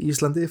 Írlandi,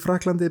 Íslandi,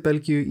 Fraklandi,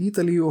 Belgíu,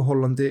 Ítalíu og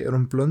Hollandi er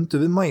hún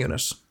blönduð við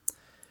majónes.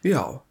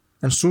 Já.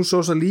 En sú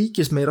sósa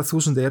líkist meira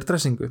 1000 eyjar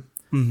dressingu.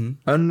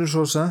 Önnur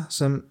sósa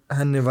sem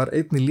henni var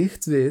einnig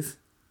líkt við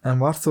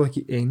en var þó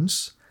ekki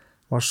eins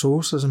var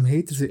sósa sem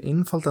heitir því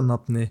einfalda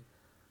nafni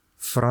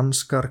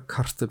franskar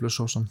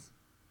kartöflusósan.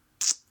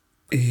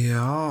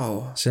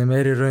 Já. Sem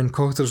er í raun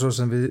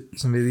koktelsósa sem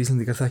við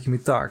Íslendingar þekkjum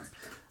í dag.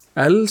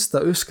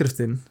 Elsta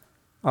uppskriftin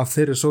af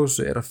þeirri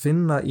sósu er að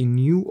finna í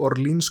New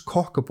Orleans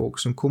kokkabók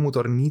sem kom út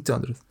árið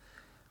 1900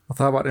 og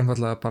það var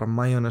einfallega bara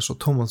majónes og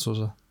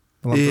tómatsósa.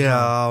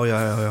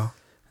 Já.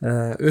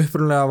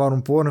 Upprunlega var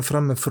hún borin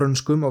fram með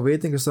frönskum á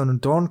veitingastafnum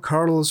Don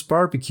Carlos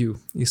Barbecue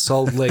í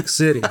Salt Lake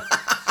City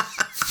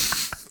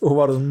og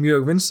var hún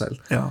mjög vinsæl.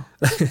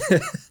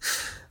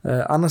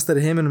 Annars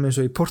í heiminum eins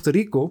og í Puerto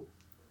Rico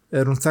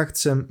er hún þekkt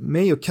sem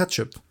mayo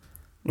ketchup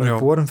og er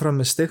borin fram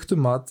með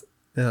steiktum mat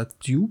eða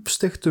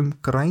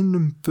djúpsteiktum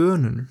grænum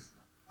bönunum.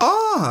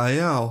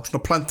 já,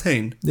 svona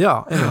plantain Já,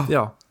 einmitt,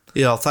 já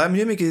Já, það er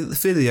mjög mikið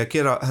fyrir því að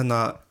gera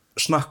hennar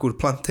snakkur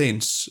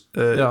plantains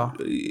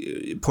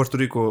í Puerto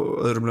Rico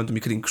og öðrum löndum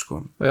í kring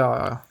sko.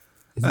 Já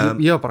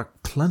ég var bara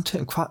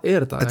plantain, hvað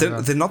er þetta?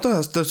 Þeir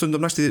náttúrulega það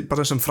stundum næstu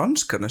bara sem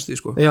franskar næstu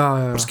sko. Já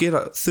bara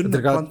skera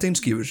þunna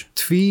planteinskífur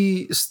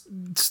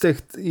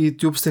tvísteikt í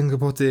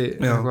djúbstekningapotti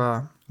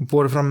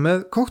borið fram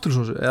með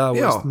koktelsósu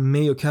eða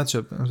mayo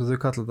ketchup eins og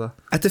þau kalla þetta.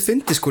 Þetta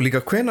fyndi sko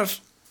líka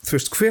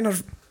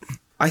hvenar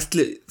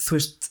ætli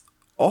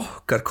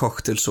okkar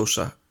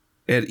koktelsósa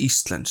er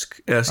íslensk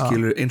eða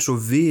skilur eins og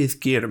við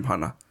gerum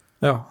hana.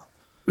 Já.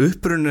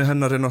 Upprunni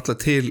hennar er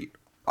náttúrulega til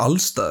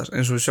allstaðar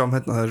eins og við sjáum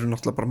hérna það eru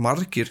náttúrulega bara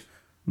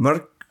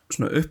mörg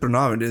svona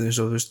upprunna afindið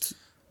eins og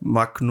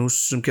Magnús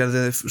sem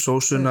gerði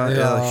sósuna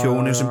eða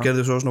hjónin sem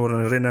gerði sósuna voru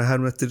að reyna að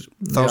herma eftir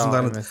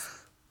þásundaginn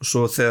og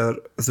svo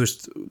þegar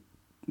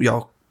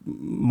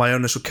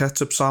majónes og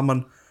ketchup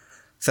saman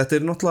þetta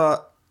er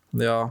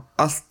náttúrulega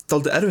allt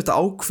dálítið erfitt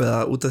að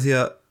ákveða út af því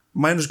að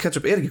majónes og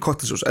ketchup er ekki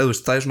koktelsós eða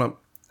það er svona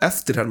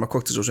eftirherma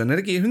koktelsósa en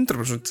er ekki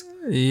 100%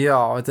 Já,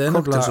 þetta er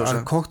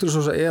nefnilega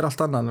koktelsósa er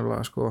allt annað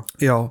nefnilega sko.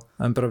 Já.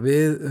 En bara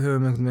við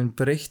höfum einhvern veginn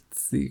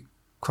breytt því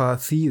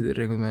hvað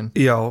þýðir einhvern veginn.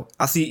 Já,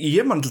 að því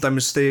ég man til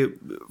dæmis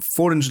þegar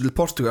fór eins til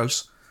Portugals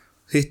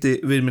hitti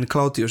við minn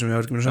Claudio sem ég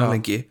var ekki með svona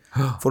lengi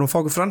fórum að fá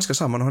okkur franska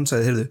saman og hann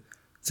sagði heyrðu,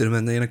 þeir eru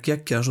með þetta eina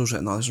geggjaða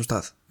sósu á þessum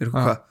stað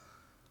hvað?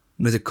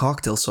 Hún heitir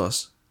cocktail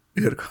sauce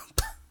ég er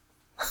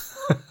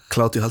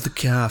Claudio haldur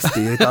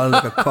kjafti ég veit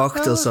alveg hvað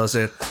cocktail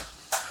sauce er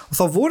og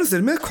þá voru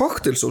þeir með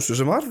koktelsósu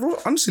sem var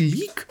ansi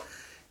lík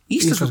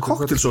íslensku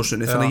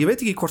koktelsósunni þannig að ég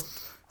veit ekki hvort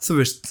þú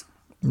veist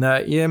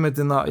Nei, ég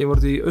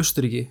var í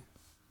Austurríki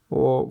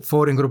og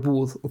fór í einhverju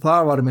búð og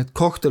það var mitt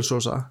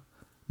koktelsósa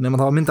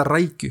nema það var mynda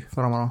rækju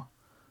framan á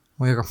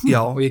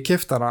og ég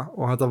keypti hana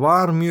og þetta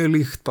var mjög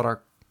líkt bara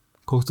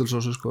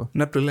koktelsósu sko.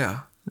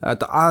 Nefnilega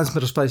Þetta aðeins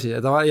meira spicy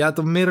þetta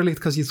var meira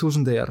líkt kannski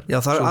 1000 dagar Já,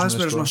 það er aðeins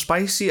meira svona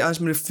spicy aðeins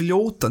meira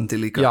fljótandi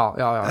líka Já,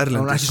 hún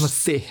er ekki svona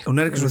þykk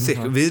Hún er ekki svona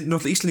þykk Við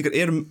náttúrulega Íslendingar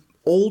erum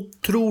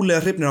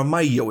ótrúlega hrifnir af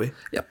majói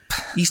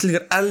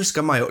Íslendingar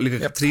elska majó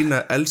líka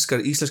Katrína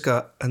elskar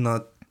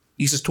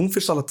íslensk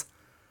túnfisksalat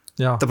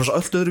Það er bara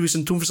svo öllu öðruvís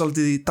en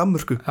túnfisksalatið í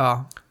Danmörku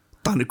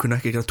Danir kunna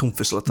ekki gera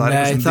túnfisksalat það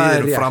er eitthvað sem við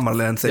erum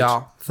framarlega en þeir Já,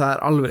 það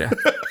er alveg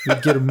rétt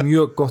Við gerum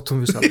mjög gott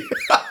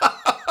túnfisksalat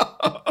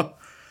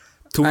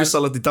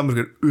Túnfisksalat í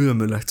Danmörku er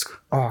ömurlegt sko.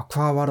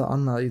 Hvað var það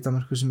annað í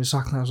Danmörku sem ég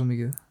saknaði svo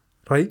mikið?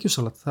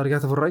 Rækjusalat, það er ekki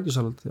hægt að fá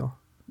rækjusalat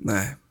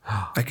Nei,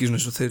 ekki svona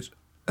eins og þeir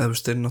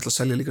náttúrulega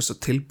selja líka svo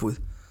tilbúið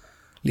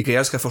líka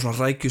ég elska að fá svona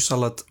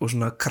rækjusalat og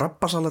svona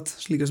krabbasalat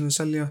líka sem þeir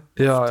selja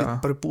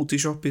bara búti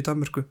í shoppi í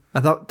Danmörku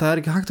En það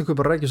er ekki hægt að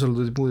kaupa rækjusalat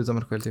út í búti í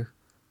Danmörku held ég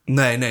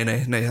Nei,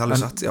 það er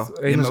alveg satt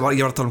ég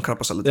var að tala um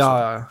krabbasalat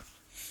Já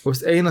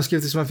og eina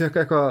skipti sem ég fekk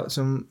eitthvað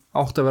sem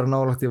átti að vera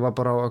nálægt ég var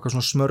bara á eitthvað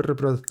svona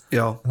smörrubröð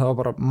það var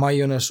bara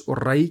majónes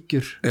og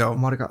rækjur og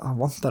maður eitthvað, það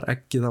vantar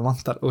ekki, það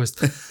vantar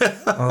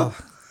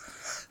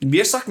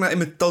Ég sakna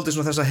einmitt dálítið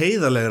svona þessa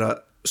heiðarlegra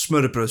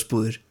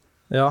smörrubröðsbúðir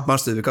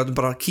Manstu, við gátum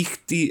bara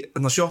kíkt í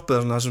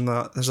sjoppið sem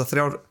þessar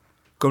 3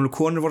 gömlu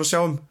konur voru að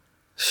sjá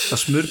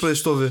það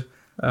smörrubröðstofu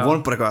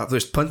vorum bara eitthvað, þú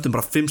veist, pöntum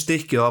bara 5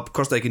 stykki og það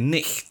kostaði ekki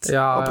neitt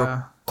og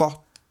bara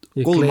gott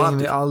Ég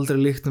gleymi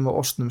aldrei líknum á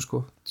ostnum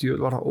sko. Djúl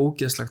var það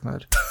ógeðslegt með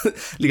þér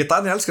Líka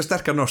Dani elskar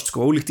sterkar ost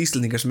sko, ólíkt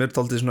Íslendingar sem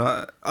dálítið svona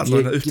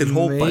allavega upp til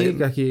hópa Ég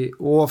meik ekki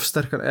of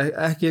sterkar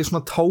ekki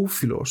svona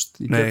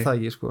táfílóst Ég get það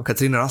ekki sko.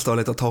 Katrín er alltaf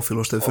að leita á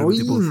táfílóst þegar við fyrir út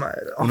í búð Hún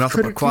er alltaf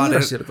bara,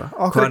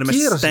 hvað er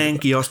með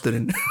steng í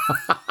osturinn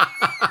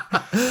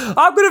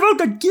Af hverju er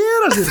fólk að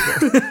gera sér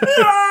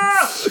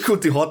þetta?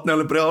 Kútt í hotni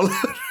alveg brjál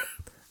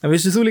En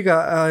vissið þú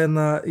líka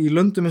að í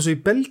löndum eins og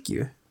í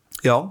Belgíu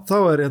Já Þá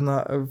er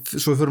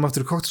svo við förum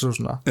aftur í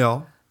koktelsósuna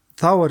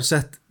Þá er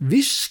sett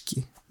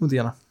viski út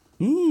í hana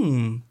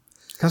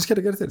Kannski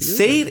er það gert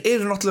Þeir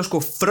eru náttúrulega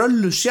sko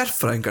fröllu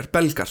sérfræðingar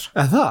belgar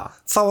Það?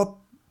 Þá var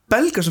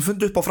belgar sem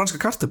fundu upp á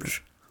franska kartöflur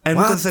En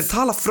þegar þeir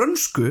tala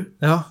frönsku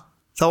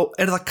Þá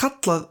er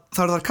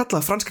það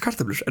kallað franska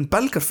kartöflur En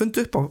belgar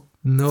fundu upp á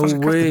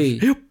franska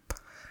kartöflur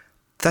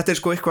Þetta er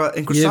sko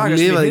einhver saga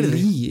sem ég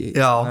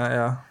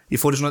heyrði Ég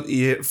fór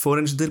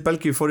eins og til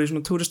Belgíu Fór í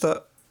svona túrista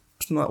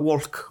svona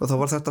walk og þá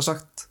var þetta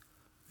sagt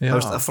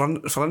að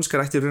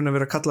franskar ætti raun að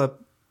vera að kalla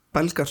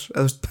belgar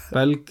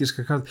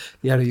belgiska kall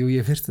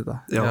ég fyrst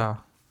þetta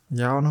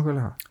já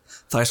nokkulega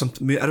það er samt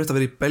mjög erfitt að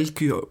vera í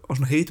Belgíu á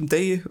svona heitum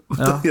degi og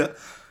það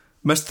er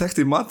mest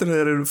þekkt í matinu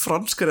þegar eru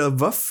franskar eða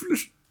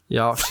vöflur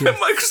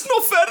maður eitthvað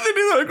svona ferðin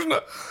í það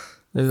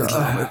eitthvað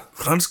svona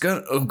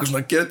franskar og eitthvað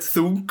svona gett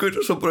þungur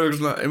og svo bara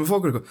eitthvað svona maður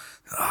fókur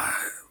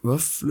eitthvað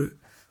vöflu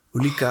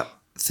og líka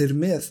þeir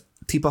með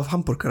típa af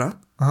hambúrgara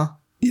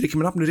ég er ekki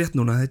með nafnu rétt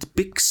núna, þetta er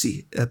Bixi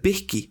eða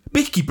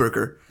Bikki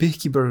Burger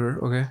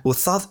okay. og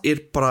það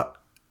er bara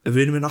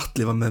vinur minn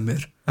Atli var með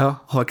mér hann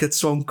var gett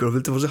svangur og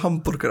vildi fá sér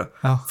hambúrgara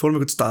fórum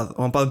einhvern stað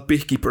og hann baði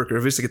Bikki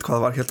Burger vissi ekki hvað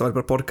það var, held að það var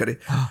bara borgari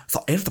þá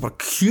er þetta bara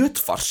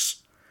kjötfars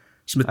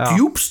sem er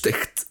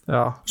djúbsteikt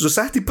svo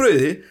sett í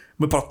brauði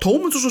með bara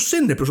tómut og svo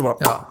sinnip og svo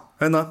bara,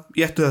 hérna,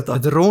 ég ættu þetta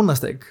er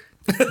rónasteg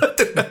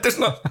Þetta er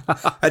svona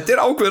Þetta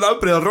er ákveðin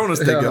afbrigð af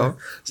rónastek, já.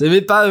 Sem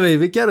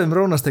við gerðum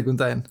rónastek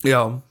daginn.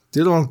 Já,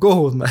 Þú var hann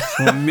góð með.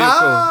 mjög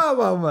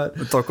góð. Maður.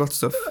 Þetta var gott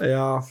stöf.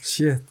 Já,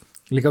 shit.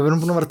 Líka við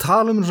erum búin að vera að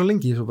tala um svo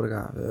lengi, svo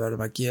bara við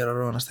verðum að gera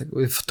rónastek. Og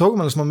við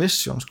tókum alveg smá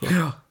mission, sko.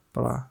 Já.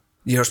 Bara,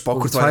 Ég hef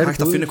spáð hvort það væri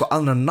hægt að finna eitthvað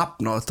annar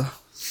nafn á þetta.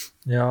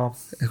 já,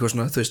 Eitthvað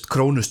svona, þú veist,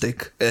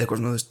 krónusteik eða eitthvað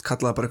svona, þú veist,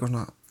 kallaða bara eitthvað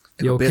svona jó,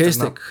 eitthvað betra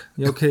keistek.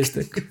 Jó,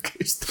 keistek.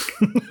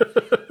 nafn.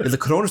 Ég held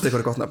að krónusteik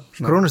var gott nafn.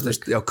 Svona, Krónusteik? þú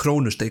veist, já,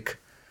 krónusteik.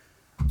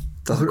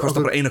 Það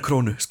kostar bara 1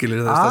 krónu,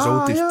 skilir það er svo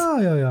ódýrt.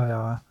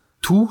 Já.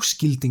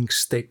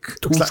 Túskildingsteik.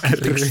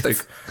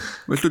 Túskildingsteik.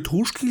 Viltu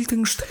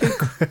túskildingsteik?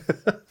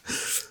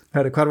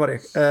 Herri, hvar var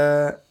ég?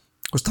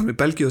 Og það við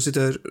Belgíu að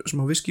sitja þér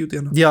smá viski út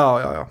í hana.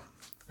 Já.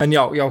 En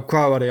já,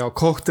 hvað var ég? Já,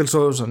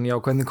 koktelsósan. Já,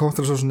 hvernig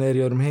koktelsósan er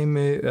í öðrum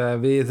heimi.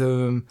 Við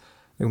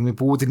höfum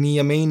búið til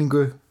nýja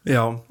meiningu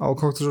Já. á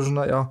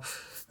koktelsósuna, já.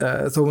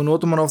 Þó við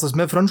notum hana oftast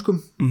með frönskum.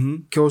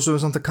 Kjósum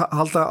við samt að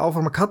halda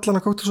áfram að kalla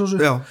hana koktelsósu.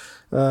 Já.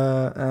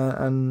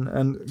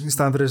 En í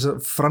staðan fyrir þess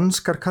að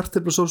franskar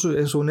kartöflusósu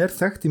eins og hún er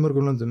þekkt í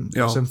mörgum löndum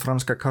sem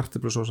franska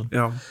kartöflusósan.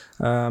 Já.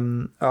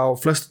 Á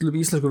flestum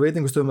íslensku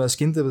veitingustöðum eða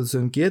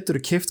skyndibætastöðum getur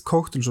keypt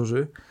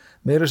koktelsósu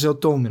meira sér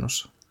á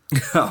Dominos.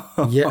 Já.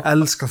 Ég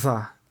elska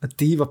það að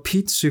dýfa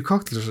pítsu í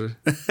koktelsósu.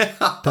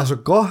 Það er svo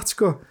gott,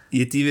 sko.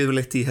 Ég dýfið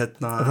vel eitt í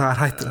hérna Það er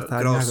hættulegt, það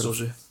er mjög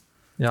gráðsósu.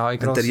 Já, í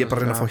Þetta er ég bara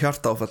að reyna að fá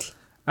hjarta áfall.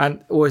 En,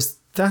 og veist,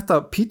 þetta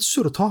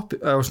pítsur og topp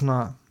eða svona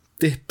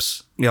dips,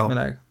 Já.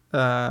 meina ég,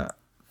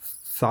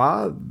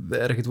 það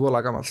er ekkit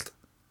voðalega gamalt.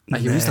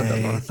 Ekki á Íslandi Nei,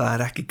 allavega. það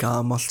er ekki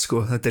gamalt,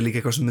 sko. Þetta er líka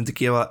eitthvað sem myndi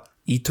gefa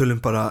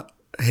ítölum bara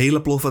heila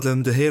blóðfall ef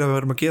myndi heyra að við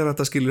verðum að gera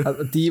þetta, skilur.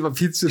 Að dýfa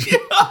pítsur.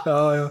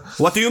 Já.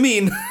 What do you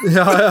mean?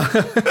 Já.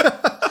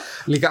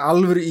 Líka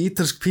alvöru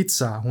ítalsk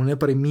pizza, hún er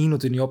bara í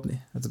mínútin í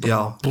ofni. Þetta er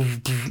bara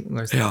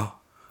veist. Já.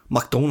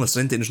 McDonald's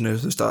reyndi einu svona,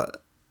 þú veist,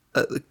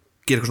 að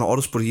gera eitthvað svona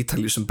orðspor í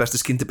Ítalíu sem besti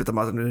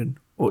skyndibitamaturinn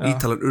og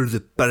Ítalan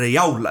urðu bara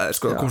jálaði,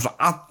 sko. Það kom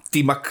svona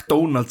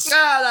anti-McDonald's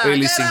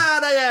auglýsing.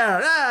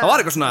 Það var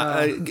eitthvað svona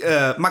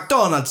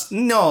McDonald's,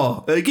 no,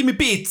 give me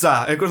pizza.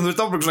 Eitthvað svona, þú veist,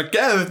 það var bara svona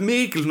geðveitt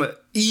mikil svona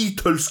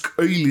ítölsk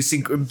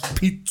auglýsing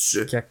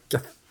pizzu.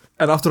 Geggjað.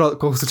 En aftur að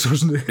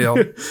koktelsósunni. Já.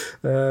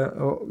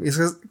 Og ég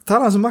skal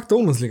tala um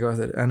McDonald's líka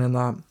eftir, en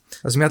það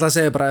sem ég ætla að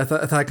segja bara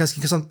það er kannski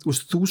ekki samt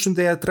 1000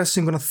 dega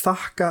dressinguna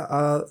þakka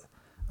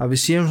að við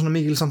séum svona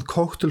mikil samt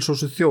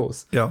koktelsósu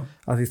þjóð. Já.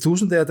 Að því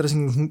 1000 dega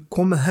dressinguna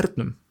kom með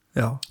hernum.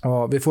 Já.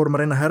 Og við fórum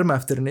að reyna að herma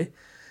eftir henni.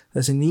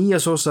 Þessi nýja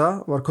sósa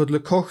var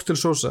kölluð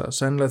koktelsósa,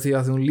 sennilega því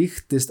að hún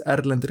líktist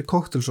erlendri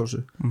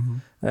koktelsósu.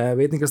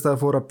 Veitingastæði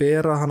fóru að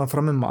bera hana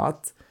fram með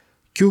mat.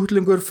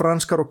 Kjúklingur,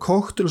 franskar og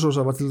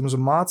koktelsósa var til dæmis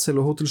að matsel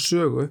og Hótel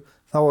Sögu.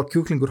 Þá var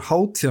kjúklingur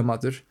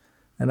hátíðamatur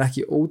en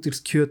ekki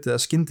ódýrt kjöt eða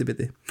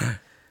skyndibiti.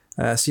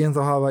 Síðan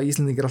þá hafa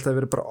Íslendingar alltaf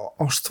verið bara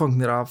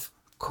ástfangnir af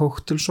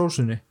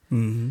koktelsósunni.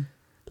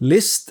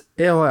 List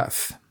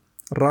EHF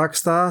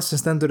rakstað sem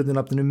stendur undir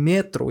nafninu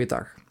Metro í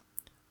dag.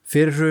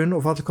 Fyrir hrun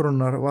og fall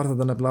koronar var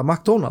þetta nefnilega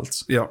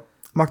McDonald's. Já.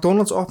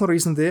 McDonald's opnar á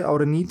Íslandi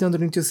árið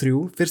 1993.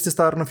 Fyrsti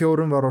staðurinn af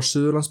 4 var á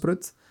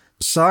Suðurlandsbraut.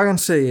 Sagan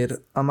segir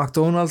að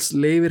McDonald's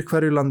leyfir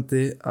hverju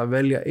landi að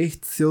velja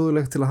eitt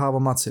þjóðlegt til að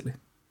hafa matseli.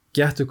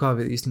 Gettu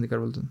hvað við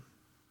Íslendingar völdum?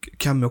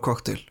 Kemmi og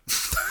kokteil.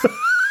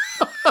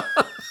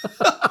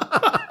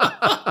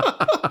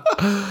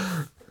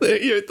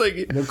 Ég veit það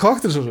ekki.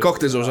 Koktelsósa.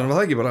 Koktelsósan, var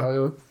það ekki bara?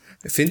 Já.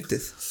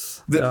 Fyndið.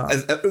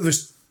 Þú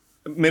veist,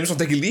 með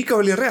samt ekki líka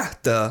velja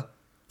rétt eða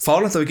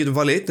fálægt að við getum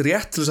valið einn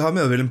rétt til þess að hafa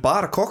með að við viljum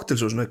bara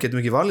koktelsósuna, getum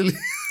ekki valið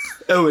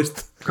eða veist.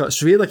 Hvað,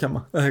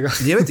 sviðakjama?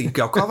 Ég veit ekki,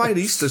 hvað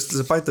væri íslenskt til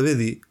þess að bæta við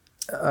í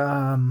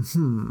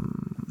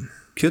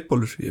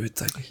kjötbólur, ég veit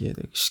það ekki.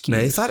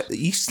 Nei, það er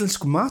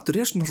íslensku matur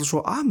er svona alltaf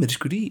svo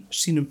amerískur í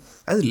sínum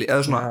eðli,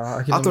 eða svona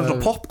allavega svona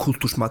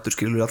popkultúrsmatur,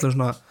 skilur við, allavega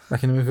svona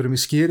ekki nefnir fyrir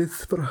mig skýrið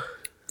bara.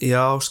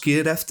 Já,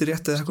 skýrir eftir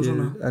rétt eða eitthvað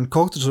svona. En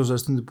koktelsósa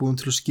er stundu búin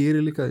til að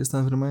skýri líka í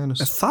staðan fyrir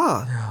majónes. En það?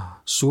 Já,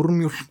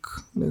 súrmjólk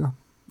líka.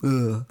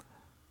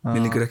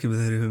 Mér líkur ekki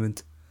við þeirri hugmynd.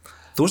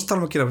 Þú varst að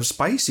tala um að gera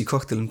spicy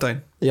cocktail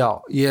daginn. Já,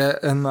 ég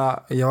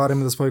var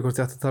einmitt að spá í hvort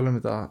ég ætti að tala um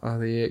þetta að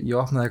ég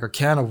opnaði eitthvað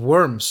can of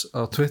worms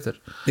á Twitter.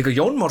 Líka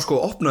Jón Már sko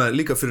opnaði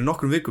líka fyrir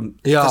nokkrum vikum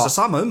já, þessa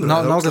sama umræði.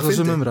 Nákvæmlega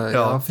þessum umræði,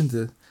 já,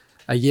 fyndið.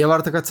 Ég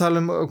var að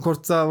tala um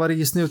hvort það var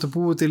ekki sniðugt að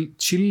búa til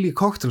chili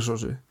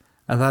cocktailsósu,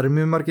 en það eru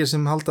mjög margir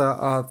sem halda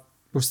að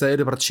það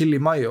eru bara chili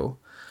mayo.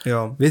 Já.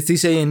 Við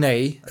því segi ég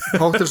nei,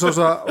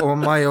 cocktailsósa og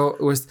mayo,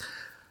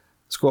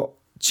 sko,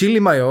 chili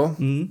mayo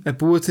er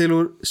búið til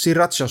úr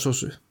sriracha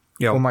sósu.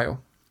 Já. Og mayo.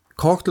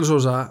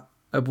 Koktelsósa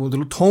er búin til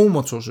úr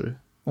tómatsósu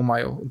og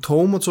mayo.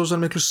 Tómatsósa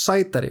er miklu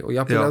sætari og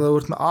jafnvel ef það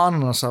ert með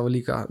ananasafa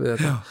líka við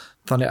þetta. Já.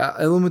 Þannig að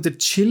ef þú myndir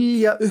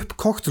chilja upp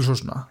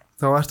koktelsósuna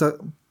þá ert að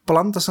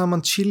blanda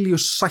saman chili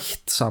og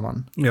sætt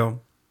saman. Já.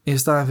 Í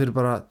staðan fyrir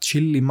bara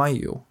chili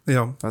mayo.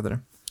 Já. Það er.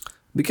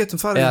 Við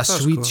getum farið í það sko.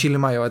 Eða sweet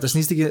chili mayo.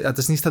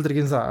 Þetta snýst heldur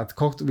ekki það.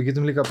 Við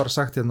getum líka bara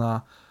sagt hérna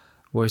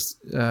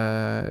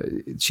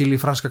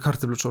chili franska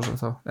kartöflusósa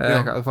þá. Eða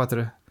eitthvað,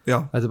 fattar við. Já.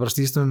 Þetta er bara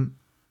snýst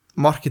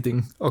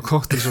marketing og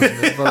koktelsósu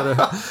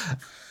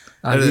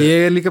En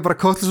ég líka bara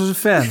kóttlisósu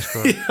fan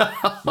sko.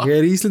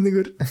 Ég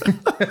Íslendingur.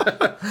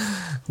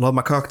 Love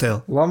my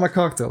cocktail. Love my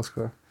cocktail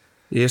sko.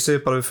 Ég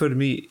segi bara við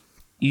förum í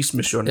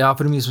ísmission Já,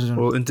 fyrir mig ísmission.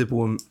 og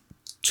undirbúum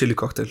chili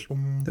cocktail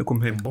þegar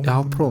komum heim. Já,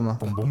 prófum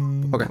það.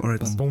 Ok,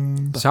 Alright.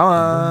 sjáum.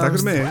 Takk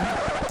fyrir mig.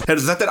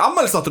 Herru, þetta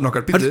afmælisþátturinn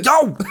okkar, býttu. Já!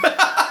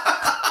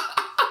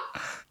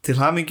 Til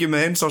hamingju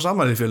með eins á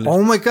samanlýfjölni.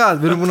 Oh my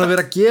god, við erum búin að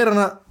vera að gera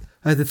hana.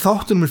 Þetta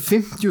þáttur nummer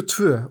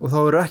 52 og þá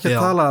erum ekki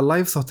að tala að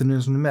live þáttinu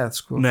eins og með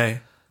sko. Nei.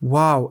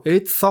 Wow,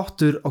 einn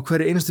þáttur á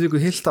hverju einustu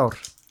viku heilt ár.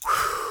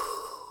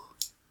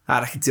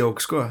 Það ekki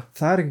djók, sko.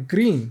 Það ekki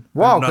grín.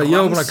 Wow, hvað ég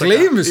var búin að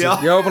gleyma þessu. Já.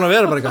 Ég var búin að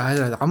vera bara eitthvað,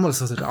 þetta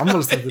er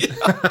ammælisþáttur.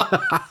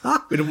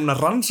 Við erum búin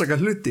að rannsaka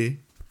hluti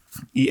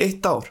í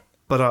 1 ár,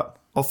 bara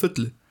á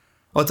fullu.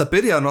 Og þetta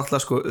byrjaði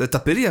náttúrulega, sko,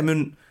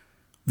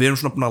 við erum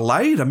svona búin að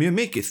læra mjög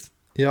mikið.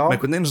 Já. Með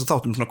einhvern einasta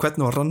þáttum, svona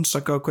hvernig var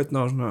rannsaka og hvernig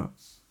var svona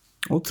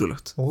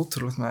ótrúlegt.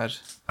 Ótrúlegt maður.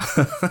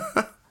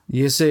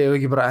 Ég segi ef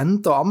ekki bara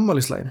enda á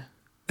ammælislæginu.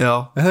 Já.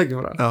 Er það ekki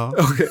bara? Já.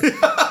 Ok.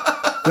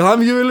 Til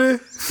hamingju Vili.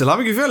 Til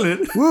hamingju fjölnir.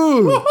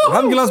 Til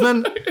hamingju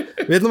landsmenn.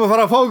 Við ætlum að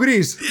fara að fá okkur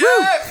ís.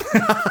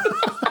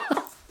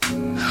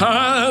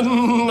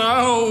 Hann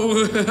á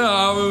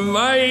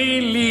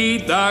afmæli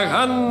í dag,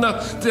 hann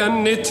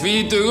er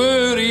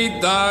tvítugur í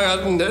dag,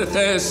 hann er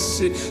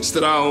þessi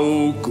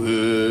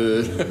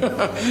strákur.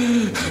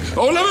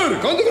 Ólafur,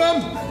 komdu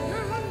fram!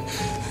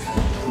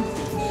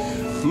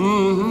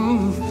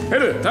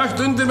 Heyrðu,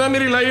 takt undir með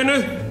mér í laginu.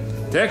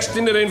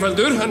 Textinn er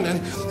einfaldur,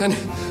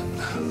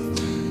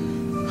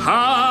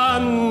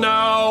 Hann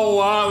á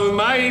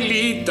afmæli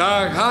í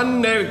dag, hann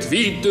er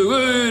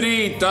tvítugur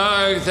í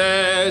dag,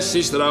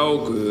 þessi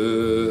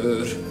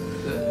strákur.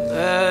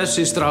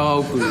 Þessi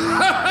strákur.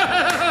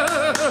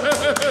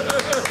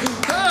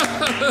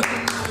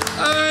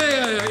 Æ,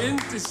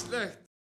 yndislegt.